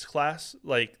Jamar Chase class,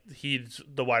 like, he's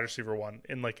the wide receiver 1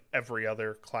 in like every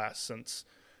other class since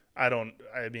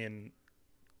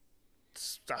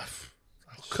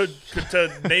could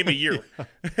to name a year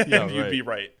and you'd be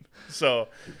right. So,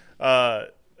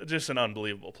 just an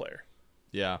unbelievable player.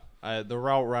 Yeah, the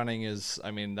route running is,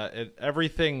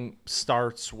 everything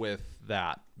starts with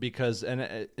that, because, and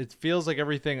it feels like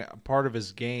everything part of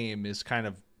his game is kind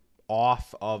of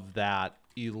off of that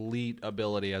elite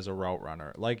ability as a route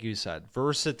runner. Like you said,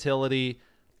 versatility,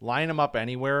 line him up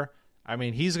anywhere. I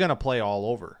mean, he's going to play all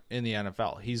over in the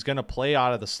NFL. He's going to play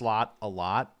out of the slot a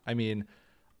lot. I mean,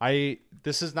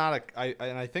 this is not and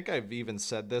I think I've even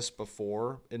said this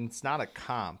before, and it's not a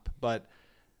comp, but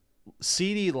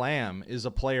CeeDee Lamb is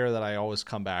a player that I always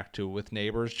come back to with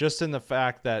Neighbors, just in the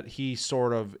fact that he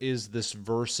sort of is this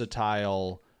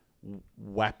versatile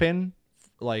weapon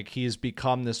like he's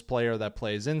become this player that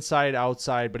plays inside,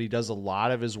 outside, but he does a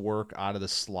lot of his work out of the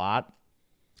slot.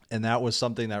 And that was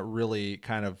something that really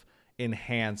kind of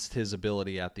enhanced his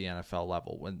ability at the NFL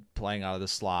level when playing out of the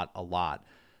slot a lot.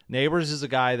 Neighbors is a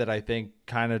guy that I think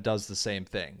kind of does the same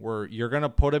thing, where you're going to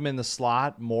put him in the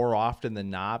slot more often than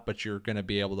not, but you're going to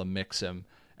be able to mix him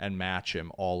and match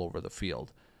him all over the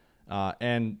field.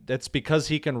 And that's because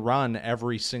he can run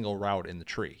every single route in the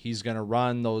tree. He's going to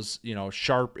run those,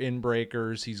 sharp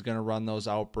inbreakers. He's going to run those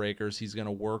outbreakers. He's going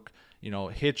to work,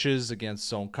 hitches against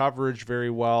zone coverage very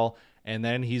well. And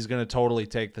then he's going to totally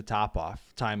take the top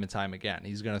off time and time again.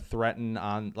 He's going to threaten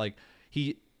on, like,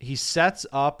 he sets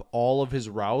up all of his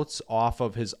routes off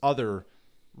of his other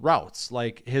routes,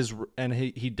 like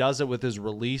he does it with his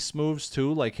release moves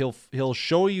too. Like he'll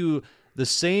show you the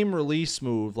same release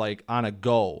move, like on a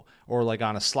go or like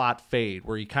on a slot fade,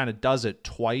 where he kind of does it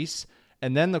twice.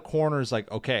 And then the corner's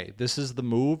like, okay, this is the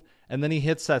move. And then he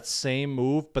hits that same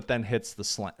move, but then hits the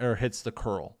slant or hits the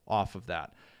curl off of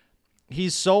that.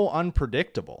 He's so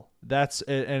unpredictable.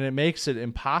 And it makes it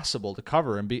impossible to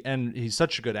cover and he's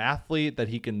such a good athlete that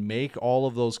he can make all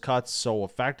of those cuts so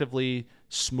effectively,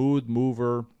 smooth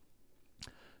mover.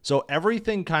 So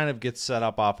everything kind of gets set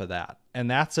up off of that. And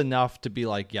that's enough to be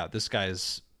like, yeah,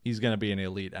 he's going to be an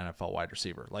elite NFL wide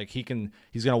receiver. Like he's going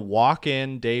to walk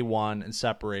in day one and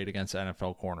separate against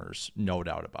NFL corners. No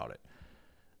doubt about it.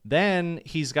 Then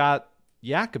he's got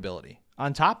yak ability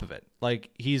on top of it. Like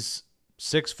he's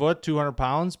 6 foot, 200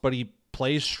 pounds, but he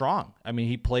plays strong. I mean,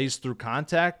 he plays through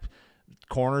contact.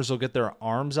 Corners will get their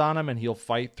arms on him and he'll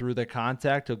fight through the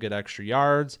contact. He'll get extra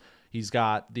yards. He's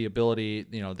got the ability,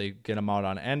 they get him out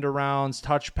on end arounds,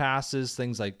 touch passes,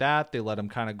 things like that. They let him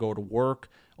kind of go to work,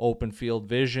 open field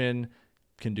vision,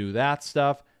 can do that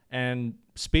stuff, and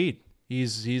speed.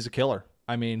 He's a killer.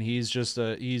 I mean,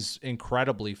 he's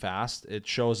incredibly fast. It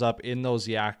shows up in those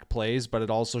yak plays, but it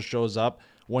also shows up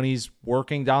when he's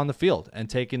working down the field and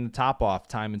taking the top off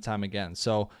time and time again.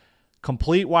 So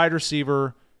complete wide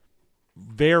receiver,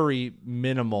 very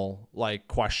minimal like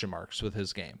question marks with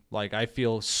his game. Like I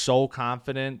feel so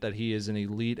confident that he is an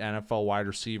elite NFL wide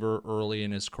receiver early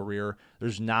in his career.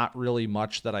 There's not really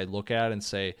much that I look at and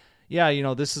say, yeah,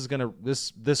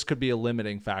 this could be a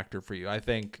limiting factor for you. I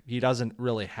think he doesn't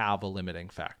really have a limiting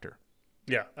factor.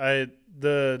 Yeah.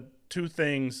 The two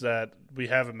things that we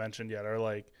haven't mentioned yet are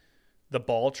like the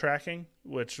ball tracking,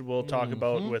 which we'll talk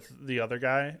about with the other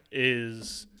guy,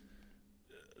 is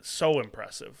so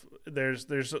impressive. There's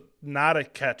not a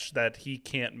catch that he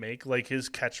can't make. Like his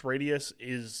catch radius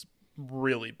is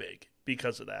really big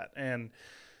because of that. And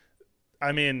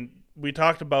I mean, we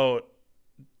talked about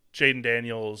Jaden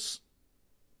Daniels'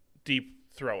 deep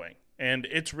throwing, and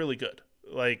it's really good.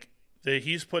 Like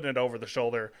he's putting it over the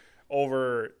shoulder,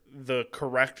 over the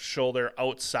correct shoulder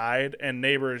outside, and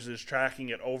Neighbors is tracking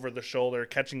it over the shoulder,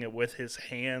 catching it with his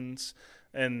hands.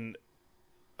 And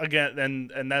again,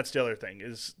 and that's the other thing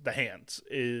is the hands.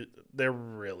 They're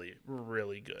really,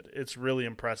 really good. It's really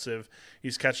impressive.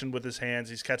 He's catching with his hands.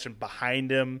 He's catching behind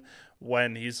him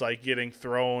when he's like getting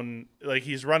thrown, like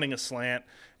he's running a slant,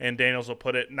 and Daniels will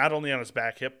put it not only on his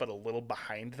back hip, but a little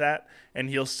behind that, and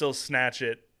he'll still snatch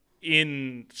it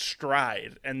in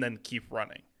stride and then keep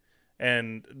running.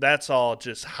 And that's all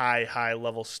just high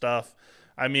level stuff.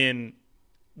 I mean,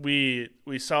 we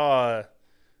saw,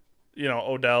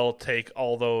 Odell take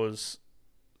all those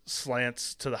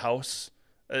slants to the house.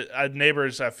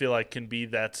 Neighbors, I feel like, can be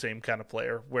that same kind of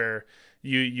player where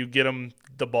you get him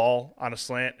the ball on a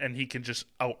slant and he can just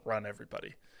outrun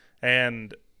everybody.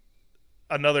 And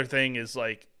another thing is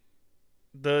like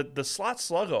the slot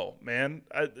sluggo, man.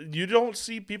 You don't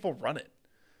see people run it.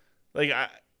 Like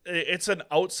it's an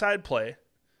outside play,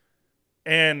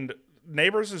 and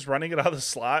Neighbors is running it out of the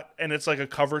slot, and it's like a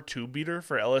cover 2 beater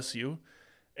for LSU,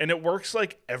 and it works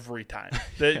like every time.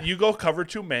 That you go cover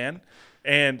 2 man,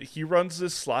 and he runs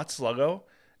this slot sluggo.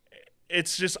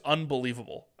 It's just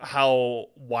unbelievable how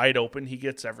wide open he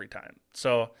gets every time.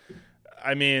 So,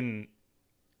 I mean,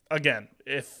 again,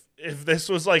 if this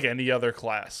was like any other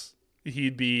class,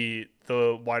 he'd be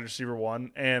the wide receiver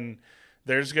 1, and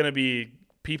there's going to be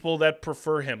people that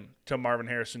prefer him to Marvin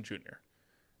Harrison Jr.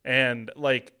 And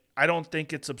like, I don't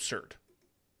think it's absurd.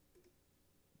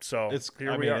 So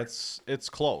here we are. It's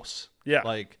close. Yeah.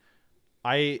 Like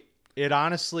it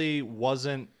honestly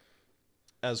wasn't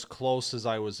as close as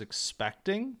I was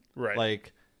expecting. Right.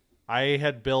 Like I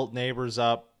had built Neighbors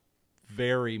up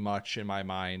very much in my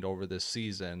mind over this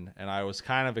season, and I was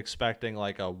kind of expecting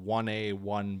like a 1A,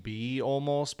 1B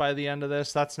almost by the end of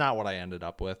this. That's not what I ended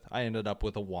up with. I ended up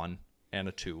with a 1 and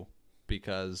a 2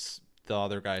 because the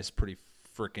other guy's pretty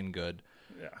freaking good.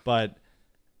 Yeah. But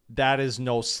that is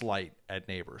no slight at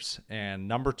Neighbors. And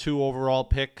number 2 overall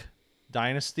pick,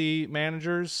 Dynasty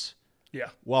managers, Yeah.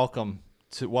 welcome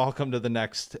to the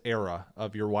next era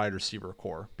of your wide receiver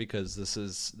core, because this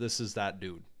is that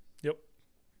dude. Yep.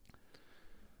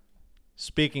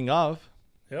 Speaking of,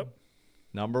 Yep.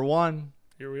 number 1,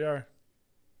 Here we are.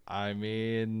 I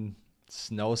mean,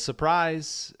 it's no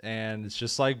surprise, and it's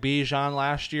just like Bijan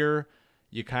last year.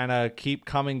 You kind of keep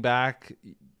coming back,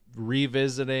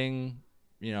 revisiting,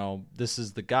 this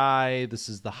is the guy, this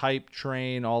is the hype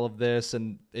train, all of this,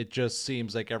 and it just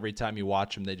seems like every time you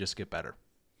watch him, they just get better.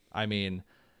 I mean,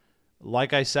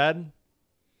 like I said,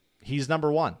 he's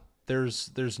number 1.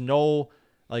 There's no,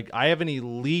 I have an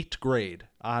elite grade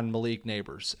on Malik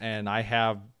Neighbors, and I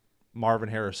have Marvin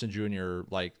Harrison Jr.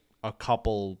 a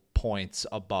couple points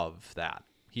above that.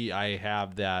 I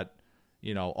have that,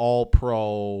 all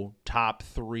pro top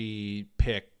 3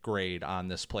 pick grade on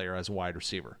this player as a wide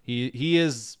receiver. He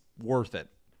is worth it.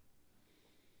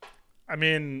 I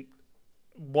mean,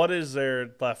 what is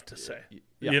there left to say?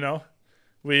 Yeah.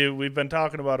 We've been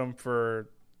talking about him for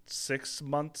 6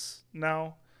 months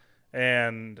now,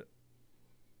 and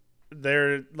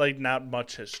not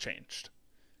much has changed.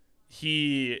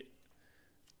 He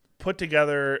put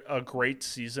together a great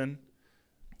season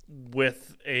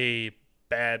with a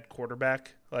bad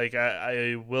quarterback.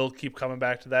 I will keep coming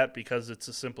back to that, because it's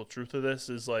the simple truth of this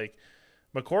is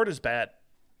McCord is bad.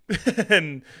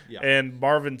 and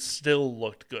Marvin still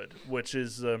looked good, which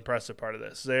is the impressive part of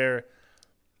this. There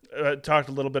talked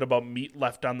a little bit about meat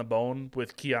left on the bone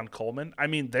with Keon Coleman. I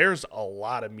mean, there's a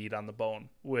lot of meat on the bone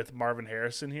with Marvin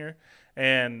Harrison here,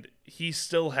 and he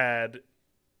still had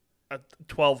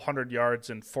 1,200 yards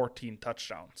and 14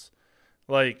 touchdowns.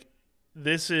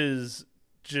 This is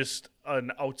just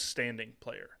an outstanding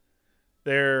player.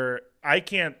 I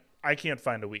can't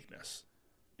find a weakness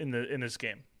in his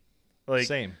game.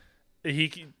 Same.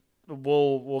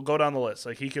 We'll go down the list.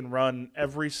 He can run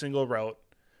every single route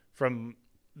from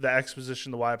the X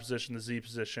position, the Y position, the Z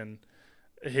position.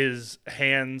 His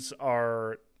hands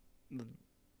are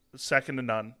second to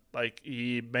none.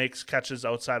 He makes catches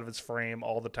outside of his frame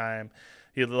all the time.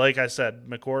 Like I said,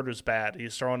 McCord was bad.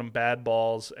 He's throwing him bad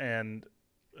balls, and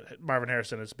Marvin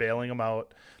Harrison is bailing him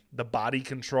out. The body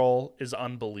control is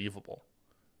unbelievable.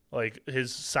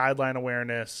 His sideline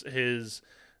awareness, his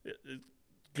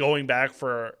going back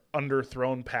for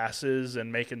underthrown passes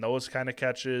and making those kind of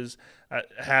catches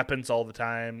happens all the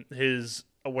time. His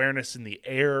awareness in the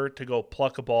air to go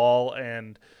pluck a ball,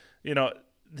 and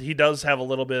he does have a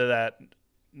little bit of that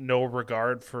no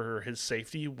regard for his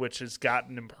safety, which has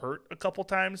gotten him hurt a couple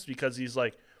times, because he's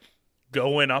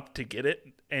going up to get it,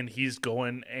 and he's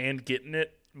going and getting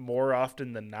it more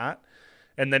often than not,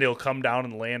 and then he'll come down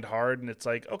and land hard, and it's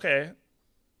okay,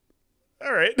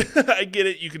 all right, I get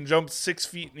it, you can jump 6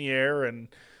 feet in the air,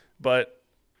 but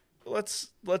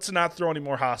let's not throw any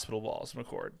more hospital balls,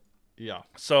 McCord. Yeah.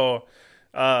 So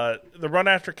the run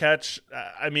after catch,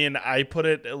 I mean, I put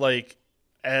it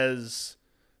as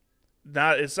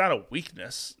it's not a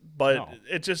weakness, but No.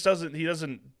 It just he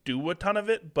doesn't do a ton of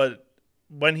it, but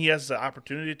when he has the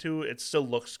opportunity to, it still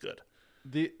looks good.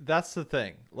 That's the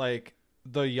thing.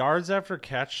 The yards after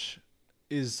catch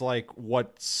is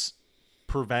what's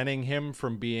preventing him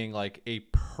from being a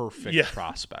perfect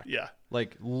prospect. Yeah.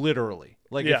 Literally.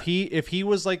 If he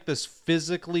was this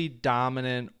physically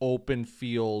dominant open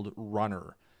field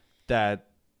runner that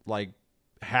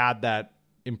had that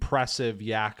impressive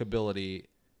yak ability,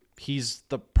 he's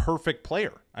the perfect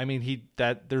player. I mean,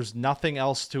 there's nothing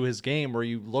else to his game where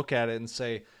you look at it and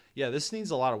say, yeah, this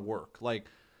needs a lot of work.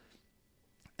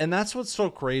 And that's what's so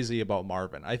crazy about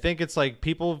Marvin. I think it's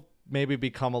people maybe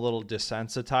become a little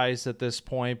desensitized at this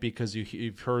point, because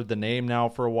you've heard the name now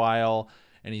for a while,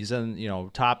 and he's in,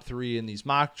 top 3 in these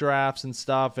mock drafts and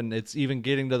stuff. And it's even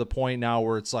getting to the point now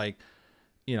where it's Could NFL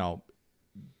you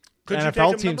take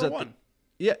him teams number 1?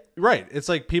 Yeah, right. It's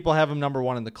people have him number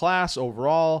 1 in the class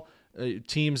overall.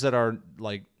 Teams that are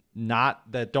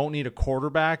that don't need a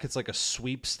quarterback, it's a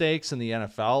sweepstakes in the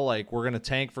NFL. We're going to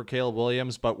tank for Caleb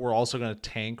Williams, but we're also going to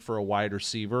tank for a wide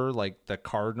receiver, the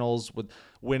Cardinals with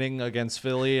winning against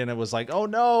Philly, and it was oh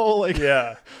no,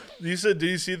 yeah. Do you see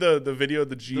the video of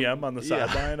the GM on the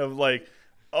sideline of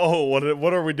oh,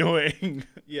 what are we doing?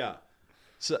 Yeah.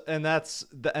 So and that's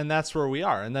where we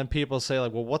are. And then people say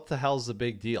well, what the hell's the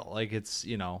big deal? It's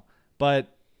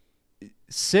but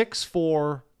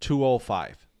 6'4",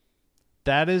 205.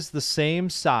 That is the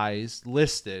same size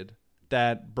listed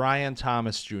that Brian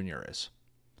Thomas Jr. is.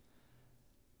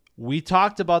 We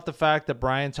talked about the fact that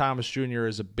Brian Thomas Jr.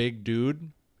 is a big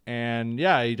dude, And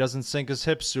yeah, he doesn't sink his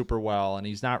hips super well, and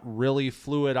he's not really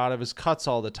fluid out of his cuts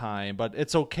all the time, but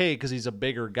it's okay because he's a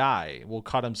bigger guy. We'll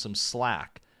cut him some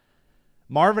slack.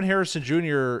 Marvin Harrison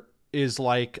Jr. is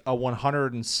like a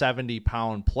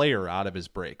 170-pound player out of his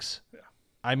breaks. Yeah.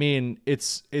 I mean,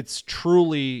 it's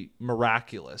truly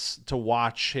miraculous to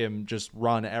watch him just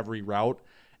run every route,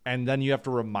 and then you have to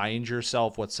remind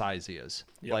yourself what size he is.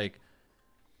 Yep. Like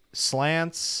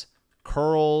slants,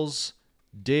 curls,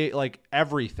 like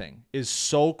everything is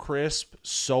so crisp,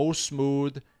 so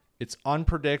smooth. It's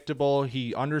unpredictable.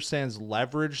 He understands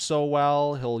leverage so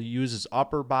well. He'll use his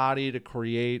upper body to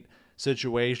create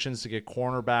situations to get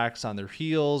cornerbacks on their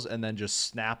heels and then just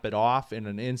snap it off in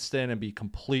an instant and be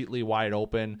completely wide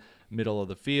open middle of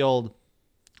the field,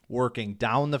 working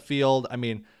down the field. I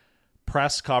mean,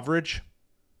 press coverage,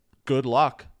 good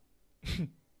luck.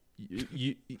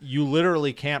 you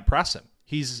literally can't press him.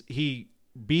 He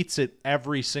beats it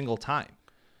every single time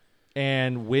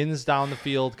and wins down the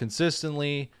field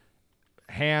consistently.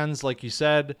 Hands, like you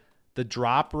said, the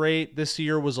drop rate this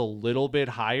year was a little bit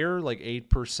higher, like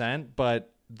 8%,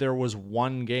 but there was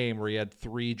one game where he had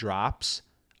 3 drops.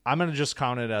 I'm going to just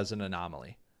count it as an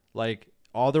anomaly. Like,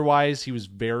 otherwise, he was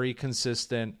very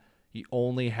consistent. He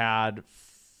only had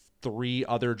 3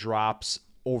 other drops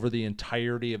over the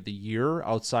entirety of the year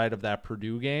outside of that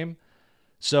Purdue game.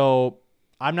 So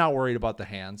I'm not worried about the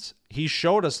hands. He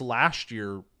showed us last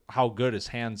year how good his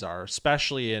hands are,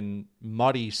 especially in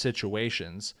muddy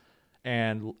situations.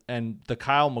 And the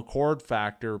Kyle McCord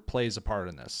factor plays a part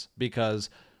in this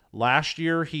because last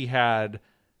year he had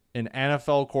an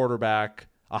NFL quarterback,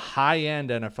 a high-end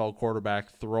NFL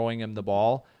quarterback throwing him the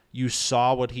ball. You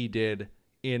saw what he did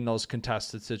in those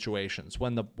contested situations.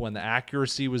 When the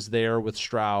accuracy was there with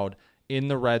Stroud in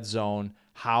the red zone,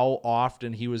 how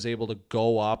often he was able to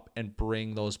go up and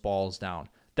bring those balls down.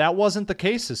 That wasn't the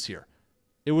case this year.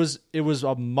 It was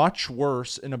a much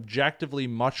worse, an objectively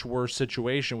much worse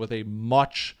situation with a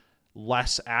much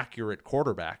less accurate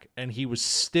quarterback, and he was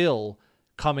still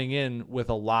coming in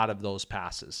with a lot of those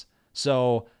passes.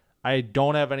 So I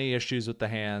don't have any issues with the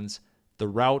hands. The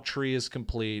route tree is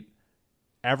complete.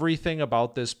 Everything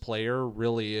about this player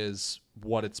really is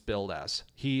what it's billed as.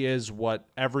 He is what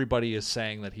everybody is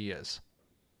saying that he is.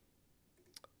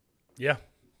 Yeah.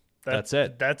 That's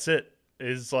it. That's it.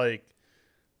 Is like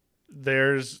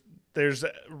there's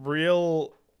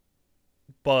real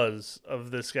buzz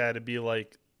of this guy to be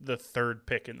like the 3rd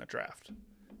pick in the draft,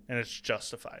 and it's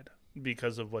justified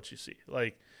because of what you see.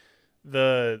 Like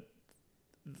I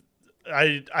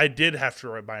did have to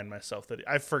remind myself that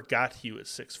I forgot he was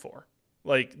 6'4".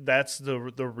 Like that's the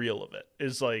real of it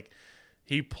is like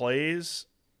he plays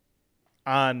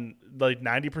on like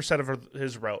 90% of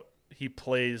his route. He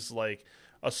plays like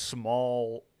a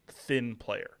small, thin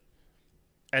player.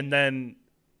 And then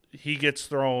he gets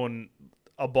thrown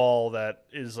a ball that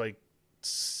is like,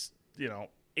 8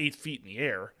 feet in the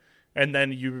air. And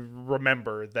then you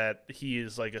remember that he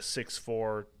is like a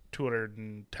 6'4",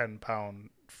 210-pound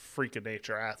freak of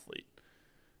nature athlete.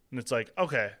 And it's like,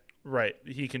 okay, right,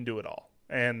 he can do it all.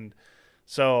 And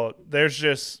so there's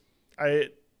just, I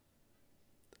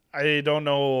don't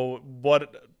know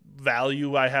what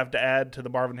value I have to add to the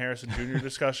Marvin Harrison Jr.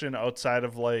 discussion outside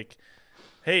of like,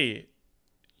 hey,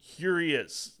 here he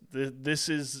is. This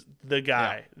is the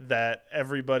guy that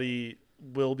everybody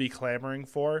will be clamoring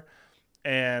for.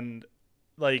 And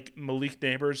like Malik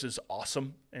Neighbors is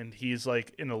awesome and he's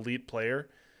like an elite player.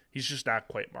 He's just not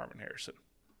quite Marvin Harrison.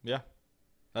 Yeah,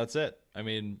 that's it. I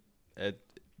mean,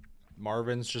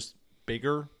 Marvin's just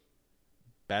bigger,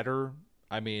 better.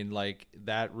 I mean, like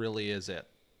that really is it.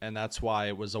 And that's why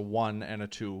it was a 1 and a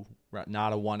 2,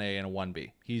 not a 1A and a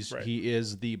 1B. He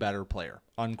is the better player,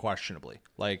 unquestionably.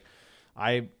 Like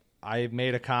I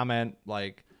made a comment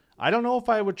like I don't know if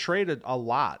I would trade a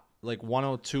lot, like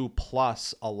 102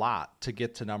 plus a lot to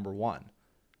get to number 1.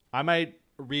 I might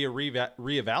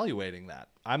reevaluating that.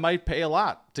 I might pay a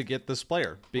lot to get this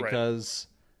player because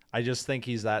I just think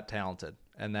he's that talented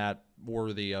and that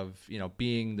worthy of,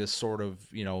 being this sort of,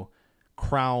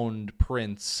 crowned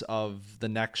prince of the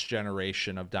next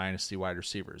generation of dynasty wide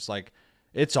receivers. Like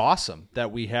it's awesome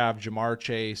that we have Jamar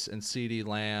Chase and CeeDee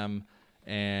Lamb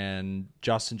and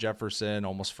Justin Jefferson.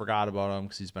 Almost forgot about him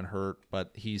because he's been hurt,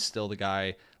 but he's still the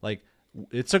guy. Like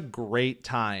it's a great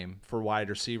time for wide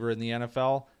receiver in the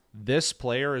NFL. This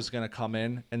player is going to come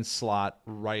in and slot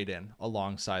right in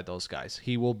alongside those guys.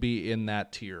 He will be in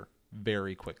that tier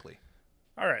very quickly.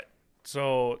 All right.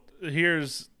 So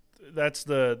that's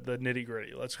the nitty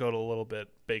gritty. Let's go to a little bit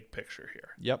big picture here.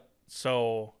 Yep.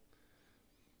 So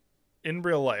in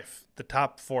real life, the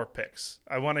top 4 picks.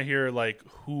 I want to hear like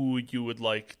who you would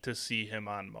like to see him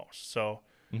on most. So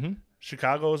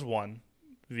Chicago is 1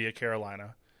 via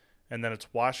Carolina, and then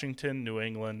it's Washington, New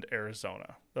England,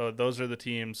 Arizona. Those are the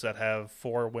teams that have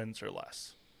 4 wins or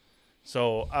less.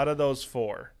 So out of those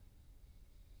 4,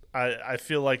 I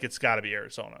feel like it's got to be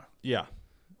Arizona. Yeah.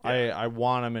 I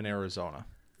want him in Arizona.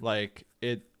 Like,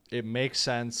 it makes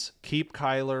sense. Keep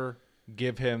Kyler,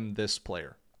 give him this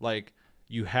player. Like,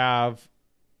 you have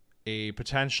a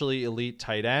potentially elite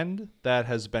tight end that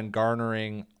has been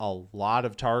garnering a lot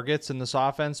of targets in this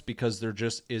offense because there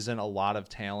just isn't a lot of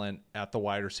talent at the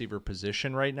wide receiver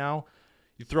position right now.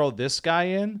 You throw this guy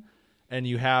in, and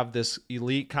you have this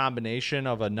elite combination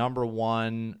of a number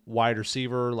 1 wide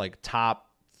receiver, like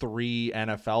top 3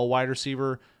 NFL wide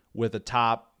receiver, with a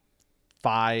top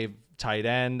 5 tight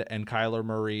end, and Kyler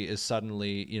Murray is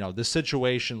suddenly, the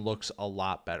situation looks a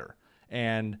lot better.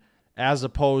 And as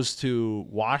opposed to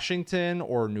Washington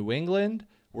or New England,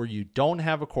 where you don't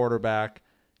have a quarterback,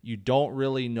 you don't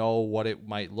really know what it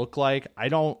might look like.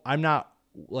 I'm not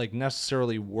like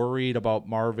necessarily worried about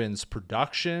Marvin's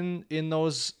production in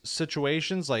those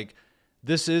situations. Like,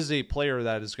 this is a player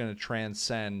that is going to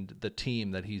transcend the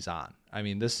team that he's on. I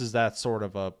mean, this is that sort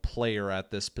of a player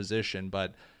at this position,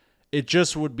 but it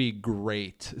just would be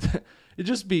great. It'd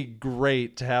just be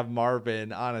great to have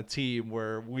Marvin on a team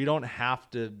where we don't have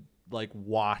to like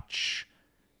watch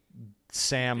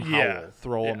Sam Howell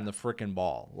throw him the freaking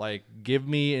ball. Like, give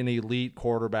me an elite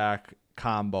quarterback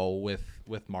combo with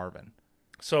Marvin.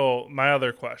 So my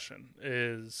other question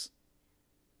is,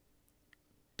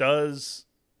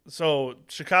 so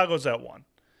Chicago's at 1.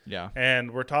 Yeah.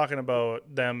 And we're talking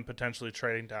about them potentially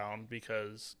trading down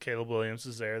because Caleb Williams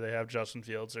is there. They have Justin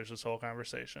Fields. There's this whole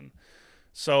conversation.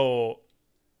 So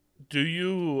do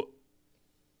you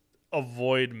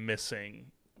avoid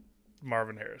missing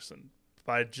Marvin Harrison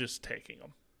by just taking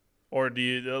him? Or do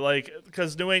you, like,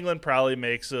 because New England probably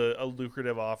makes a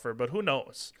lucrative offer, but who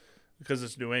knows? Because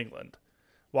it's New England.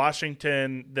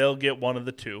 Washington, they'll get one of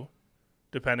the 2,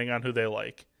 depending on who they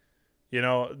like.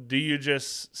 Do you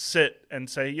just sit and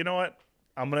say, you know what?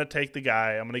 I'm going to take the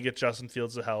guy. I'm going to get Justin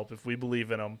Fields to help. If we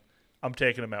believe in him, I'm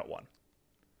taking him at 1.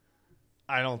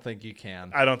 I don't think you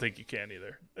can. I don't think you can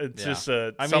either. It's just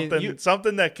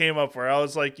something that came up where I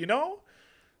was like, it's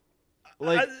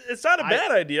not a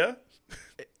bad idea.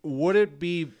 Would it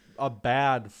be a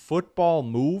bad football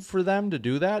move for them to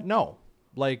do that? No.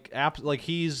 Like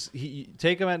he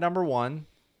take him at number 1.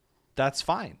 That's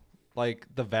fine. Like,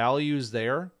 the value's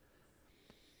there.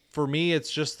 For me, it's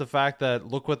just the fact that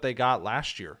look what they got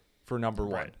last year for number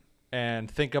 1. Right. And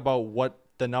think about what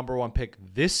the number 1 pick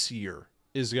this year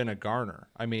is going to garner.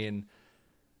 I mean,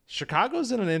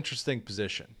 Chicago's in an interesting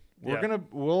position.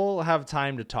 We'll have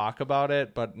time to talk about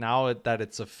it, but now that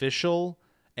it's official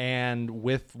and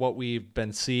with what we've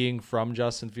been seeing from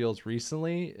Justin Fields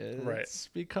recently, it's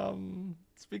become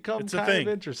kind of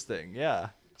interesting.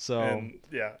 Yeah. So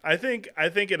I think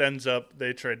it ends up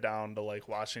they trade down to like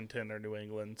Washington or New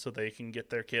England so they can get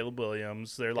their Caleb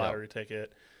Williams, their lottery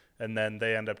ticket, and then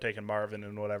they end up taking Marvin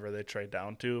and whatever they trade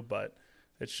down to. But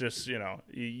it's just,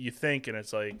 you think, and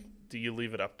it's like, do you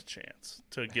leave it up to chance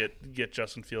to get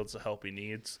Justin Fields the help he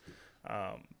needs?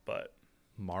 But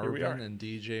Marvin and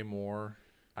DJ Moore,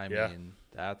 I mean,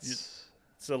 it's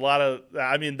a lot of.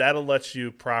 I mean, that'll let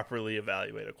you properly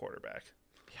evaluate a quarterback.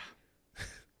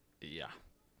 Yeah.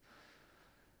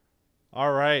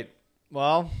 All right.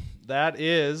 Well, that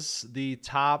is the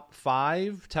top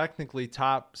 5, technically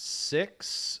top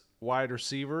 6 wide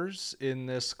receivers in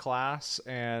this class,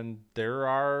 and there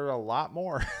are a lot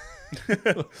more.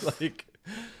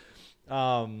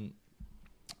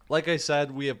 Like I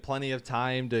said, we have plenty of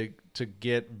time to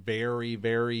get very,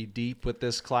 very deep with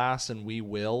this class, and we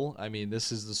will. I mean,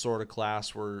 this is the sort of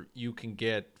class where you can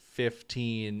get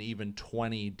 15, even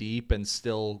 20 deep and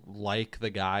still like the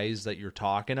guys that you're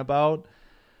talking about.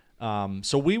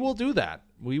 So we will do that.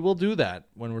 We will do that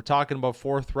when we're talking about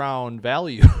 4th round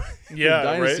value in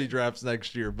Dynasty drafts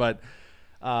next year. But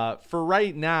for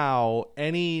right now,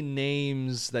 any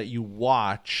names that you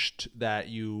watched that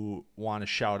you want to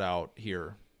shout out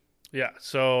here? Yeah,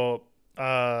 so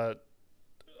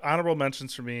honorable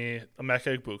mentions for me,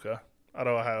 Emeka Egbuka out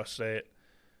of Ohio State,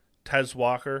 Tez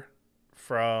Walker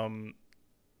from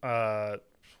North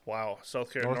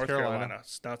Carolina.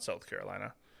 It's not South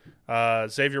Carolina.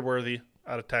 Xavier Worthy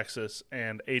out of Texas,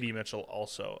 and A.D. Mitchell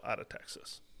also out of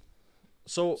Texas.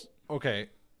 So, okay,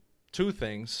 2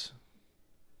 things.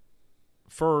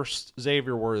 First,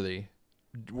 Xavier Worthy.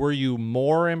 Were you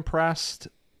more impressed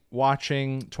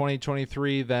watching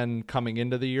 2023 than coming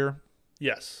into the year?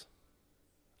 Yes.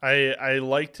 I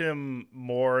liked him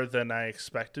more than I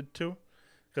expected to,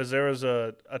 because there was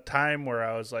a time where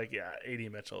I was like, yeah,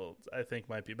 AD Mitchell I think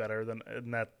might be better than,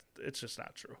 and that it's just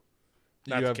not true.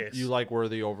 Not the case. You like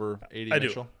Worthy over AD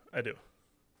Mitchell? I do.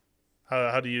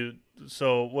 How do you?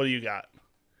 So what do you got?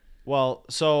 Well,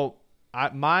 so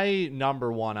my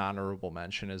number one honorable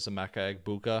mention is Emeka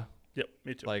Egbuka. Yep,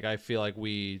 me too. Like I feel like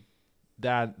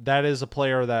that is a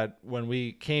player that when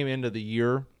we came into the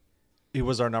year, he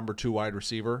was our number 2 wide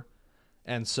receiver.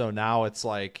 And so now it's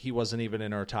like he wasn't even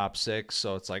in our top 6.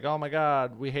 So it's like, oh my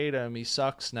God, we hate him. He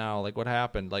sucks now. Like what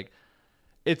happened? Like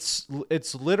it's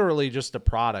literally just a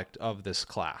product of this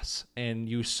class. And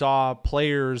you saw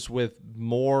players with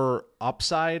more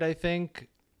upside, I think.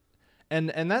 And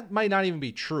that might not even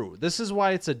be true. This is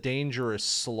why it's a dangerous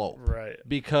slope. Right.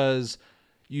 Because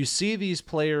you see these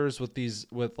players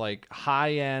with like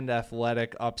high-end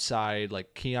athletic upside,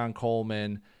 like Keon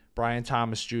Coleman, Brian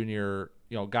Thomas Jr.,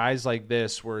 guys like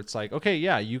this, where it's like, okay,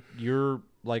 yeah, you're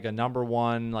like a number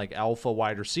 1 like alpha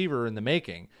wide receiver in the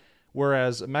making.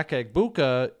 Whereas Emeka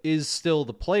Egbuka is still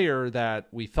the player that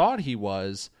we thought he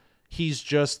was. He's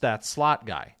just that slot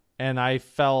guy. And I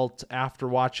felt after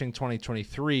watching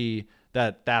 2023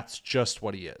 that that's just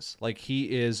what he is. Like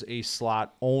he is a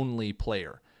slot only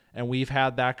player. And we've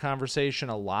had that conversation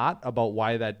a lot about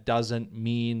why that doesn't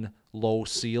mean low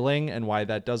ceiling and why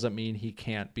that doesn't mean he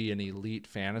can't be an elite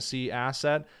fantasy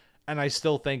asset. And I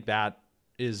still think that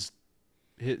is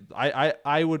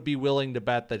I would be willing to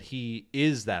bet that he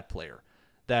is that player,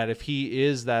 that if he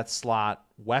is that slot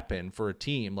weapon for a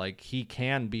team, like he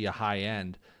can be a high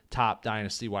end top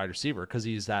dynasty wide receiver because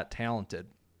he's that talented.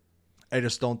 I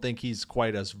just don't think he's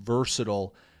quite as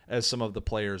versatile as some of the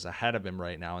players ahead of him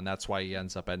right now, and that's why he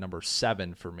ends up at number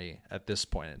 7 for me at this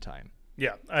point in time.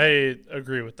 Yeah, I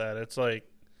agree with that. It's like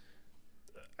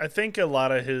I think a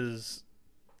lot of his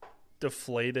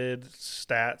deflated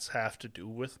stats have to do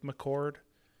with McCord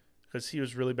because he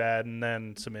was really bad and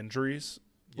then some injuries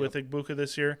with Egbuka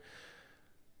this year.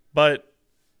 But,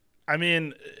 I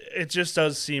mean, it just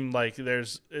does seem like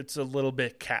it's a little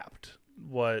bit capped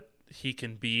what he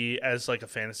can be as like a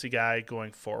fantasy guy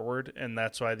going forward, and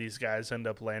that's why these guys end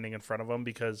up landing in front of him,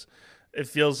 because it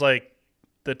feels like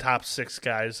the top 6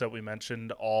 guys that we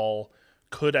mentioned all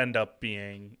could end up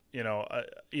being,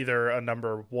 either a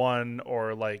number 1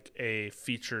 or like a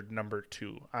featured number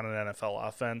 2 on an NFL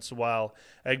offense, while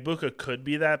Egbuka could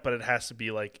be that, but it has to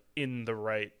be like in the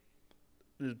right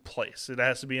place. It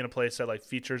has to be in a place that like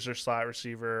features their slot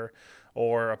receiver,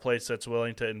 or a place that's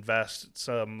willing to invest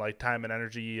some like time and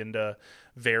energy into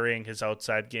varying his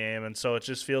outside game. And so it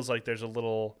just feels like there's a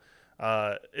little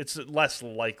it's less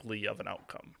likely of an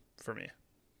outcome for me.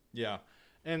 Yeah.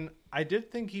 And I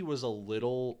did think he was a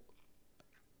little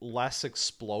less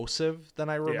explosive than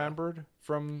I remembered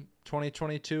from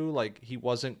 2022. Like he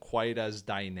wasn't quite as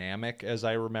dynamic as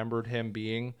I remembered him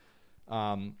being.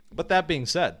 But that being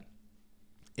said,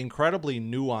 incredibly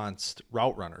nuanced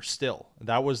route runner still.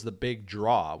 That was the big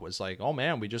draw, was like, oh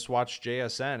man, we just watched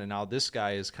JSN and now this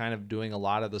guy is kind of doing a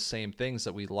lot of the same things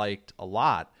that we liked a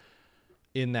lot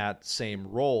in that same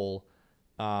role.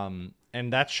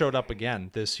 And that showed up again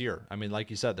this year. I mean, like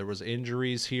you said, there was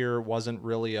injuries here. Wasn't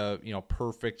really a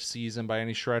perfect season by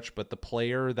any stretch, but the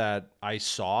player that I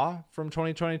saw from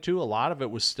 2022, a lot of it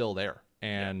was still there.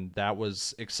 And that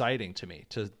was exciting to me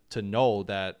to know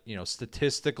that,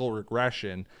 statistical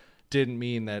regression didn't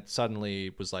mean that suddenly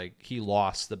it was like he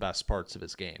lost the best parts of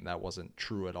his game. That wasn't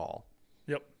true at all.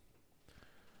 Yep.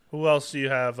 Who else do you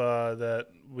have that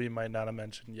we might not have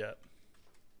mentioned yet?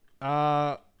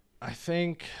 I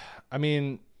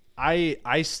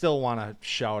still want to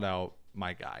shout out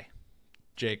my guy,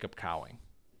 Jacob Cowing,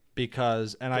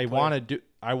 because, and I want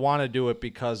to do it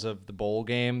because of the bowl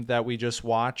game that we just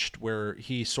watched, where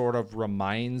he sort of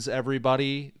reminds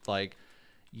everybody, like,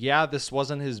 yeah, this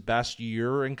wasn't his best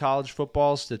year in college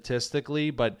football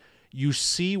statistically, but you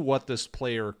see what this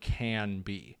player can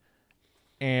be.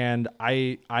 And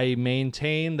I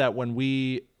maintain that when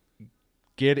we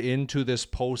get into this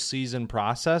postseason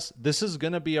process, this is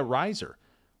going to be a riser.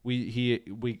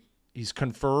 He's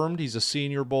confirmed. He's a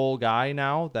Senior Bowl guy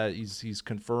now. That he's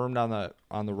confirmed on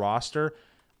the roster.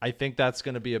 I think that's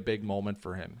going to be a big moment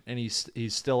for him, and he's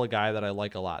still a guy that I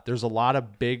like a lot. There's a lot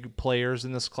of big players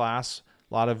in this class,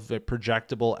 a lot of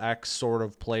projectable X sort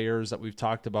of players that we've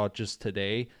talked about just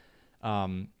today.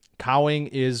 Cowing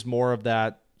is more of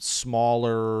that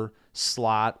smaller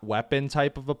slot weapon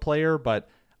type of a player, but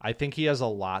I think he has a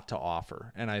lot to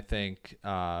offer, and I think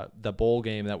the bowl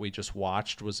game that we just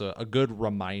watched was a good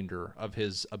reminder of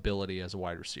his ability as a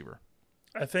wide receiver.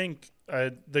 I think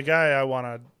the guy I want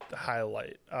to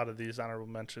highlight out of these honorable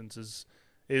mentions is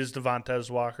is Devontae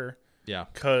Walker. Yeah.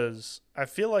 Because I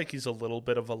feel like he's a little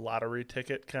bit of a lottery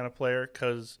ticket kind of player,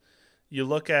 because you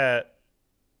look at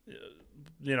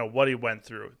what he went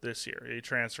through this year. He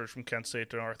transferred from Kent State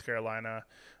to North Carolina.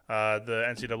 The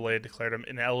NCAA declared him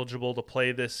ineligible to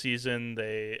play this season.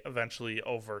 They eventually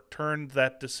overturned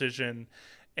that decision,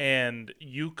 and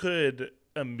you could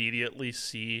immediately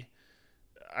see,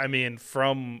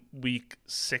 from week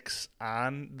 6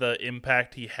 on, the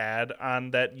impact he had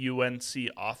on that UNC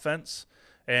offense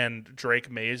and Drake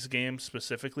May's game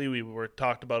specifically. We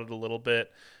talked about it a little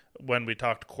bit when we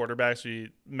talked quarterbacks.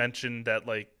 We mentioned that,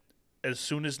 like, as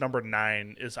soon as number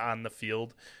 9 is on the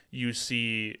field, you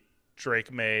see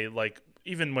Drake May, like,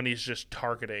 even when he's just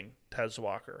targeting Tez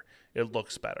Walker, it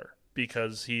looks better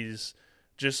because he's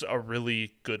just a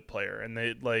really good player. And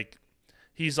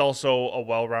he's also a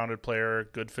well-rounded player,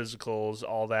 good physicals,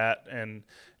 all that. And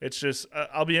it's just,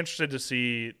 I'll be interested to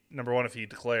see, number one, if he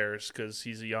declares, because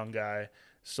he's a young guy,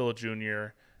 still a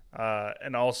junior.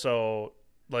 And also,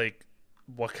 like,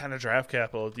 what kind of draft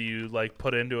capital do you, like,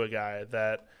 put into a guy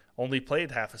that only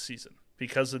played half a season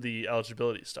because of the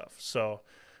eligibility stuff? So,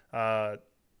 I'm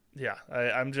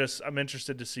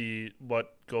interested to see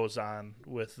what goes on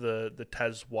with the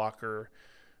Tez Walker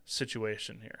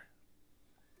situation here.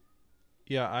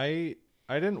 Yeah, I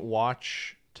didn't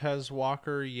watch Tez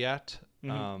Walker yet.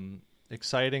 Mm-hmm.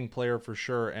 Exciting player for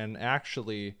sure, and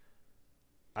actually,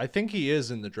 I think he is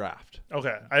in the draft.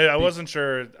 Okay, I wasn't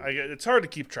sure. It's hard to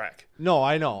keep track. No,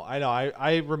 I know.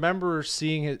 I remember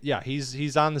seeing it. Yeah,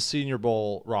 he's on the Senior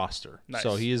Bowl roster, nice.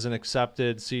 So he is an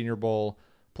accepted Senior Bowl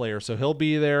player. So he'll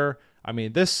be there. I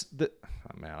mean,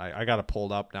 I got it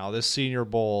pulled up now. This Senior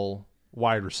Bowl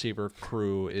wide receiver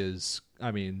crew is,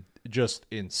 just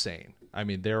insane.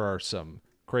 There are some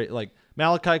great, like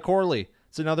Malachi Corley.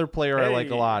 It's another player I like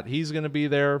a lot. He's going to be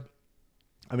there.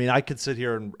 I could sit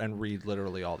here and read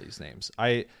literally all these names.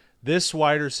 This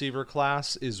wide receiver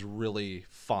class is really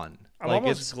fun. I'm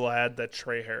almost glad that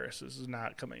Trey Harris is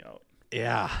not coming out.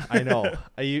 Yeah, I know.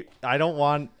 I don't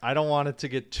want it to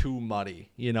get too muddy,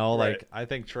 Right. Like, I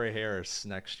think Trey Harris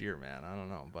next year, man. I don't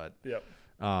know, but yep.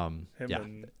 And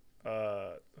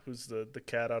who's the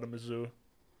cat out of Mizzou?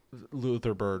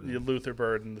 Luther Burden. Yeah, Luther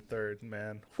Burden the third,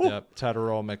 man. Yep.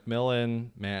 Tedero McMillan,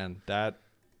 man.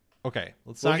 Okay,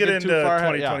 let's we'll not get get into too far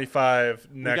 2025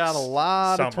 next. We got a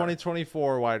lot summer. of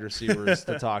 2024 wide receivers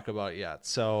to talk about yet.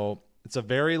 So it's a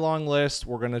very long list.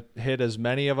 We're going to hit as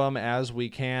many of them as we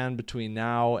can between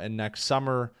now and next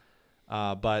summer.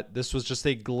 But this was just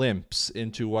a glimpse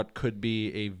into what could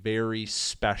be a very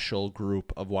special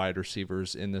group of wide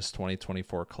receivers in this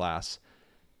 2024 class.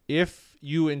 If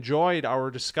you enjoyed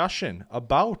our discussion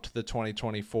about the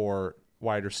 2024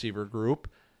 wide receiver group,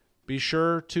 be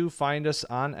sure to find us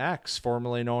on X,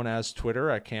 formerly known as Twitter,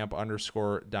 at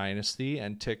camp_dynasty,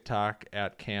 and TikTok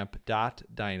at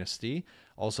camp.dynasty.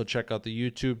 Also, check out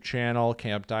the YouTube channel,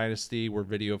 Camp Dynasty, where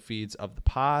video feeds of the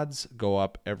pods go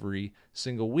up every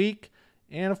single week.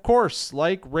 And, of course,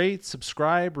 like, rate,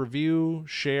 subscribe, review,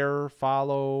 share,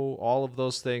 follow, all of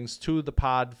those things to the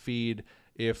pod feed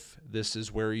if this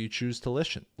is where you choose to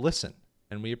listen,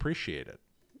 and we appreciate it.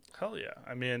 Hell yeah.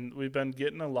 We've been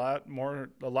getting a lot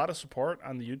of support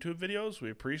on the YouTube videos. We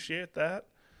appreciate that.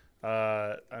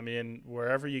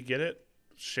 Wherever you get it,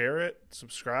 share it,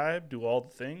 subscribe, do all the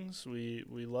things. We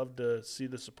love to see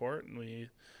the support, and we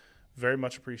very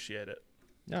much appreciate it.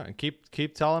 Yeah, and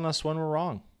keep telling us when we're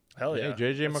wrong. Hell yeah.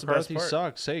 Hey, JJ McCarthy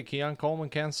sucks. Hey, Keon Coleman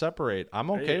can't separate.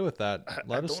 I'm okay with that.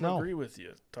 Let us know. I don't agree with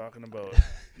you talking about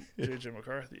JJ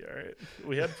McCarthy, all right?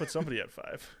 We had to put somebody at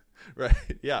 5. Right.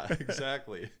 Yeah,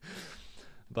 exactly.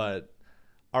 But,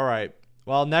 all right.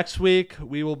 Well, next week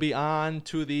we will be on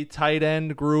to the tight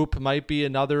end group. Might be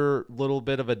another little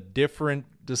bit of a different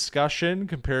discussion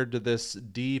compared to this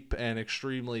deep and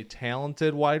extremely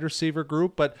talented wide receiver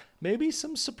group, but maybe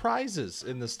some surprises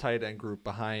in this tight end group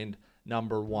behind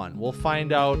number 1. We'll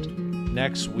find out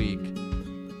next week.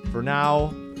 For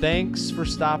now, thanks for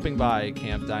stopping by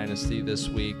Camp Dynasty this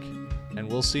week, and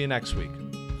we'll see you next week.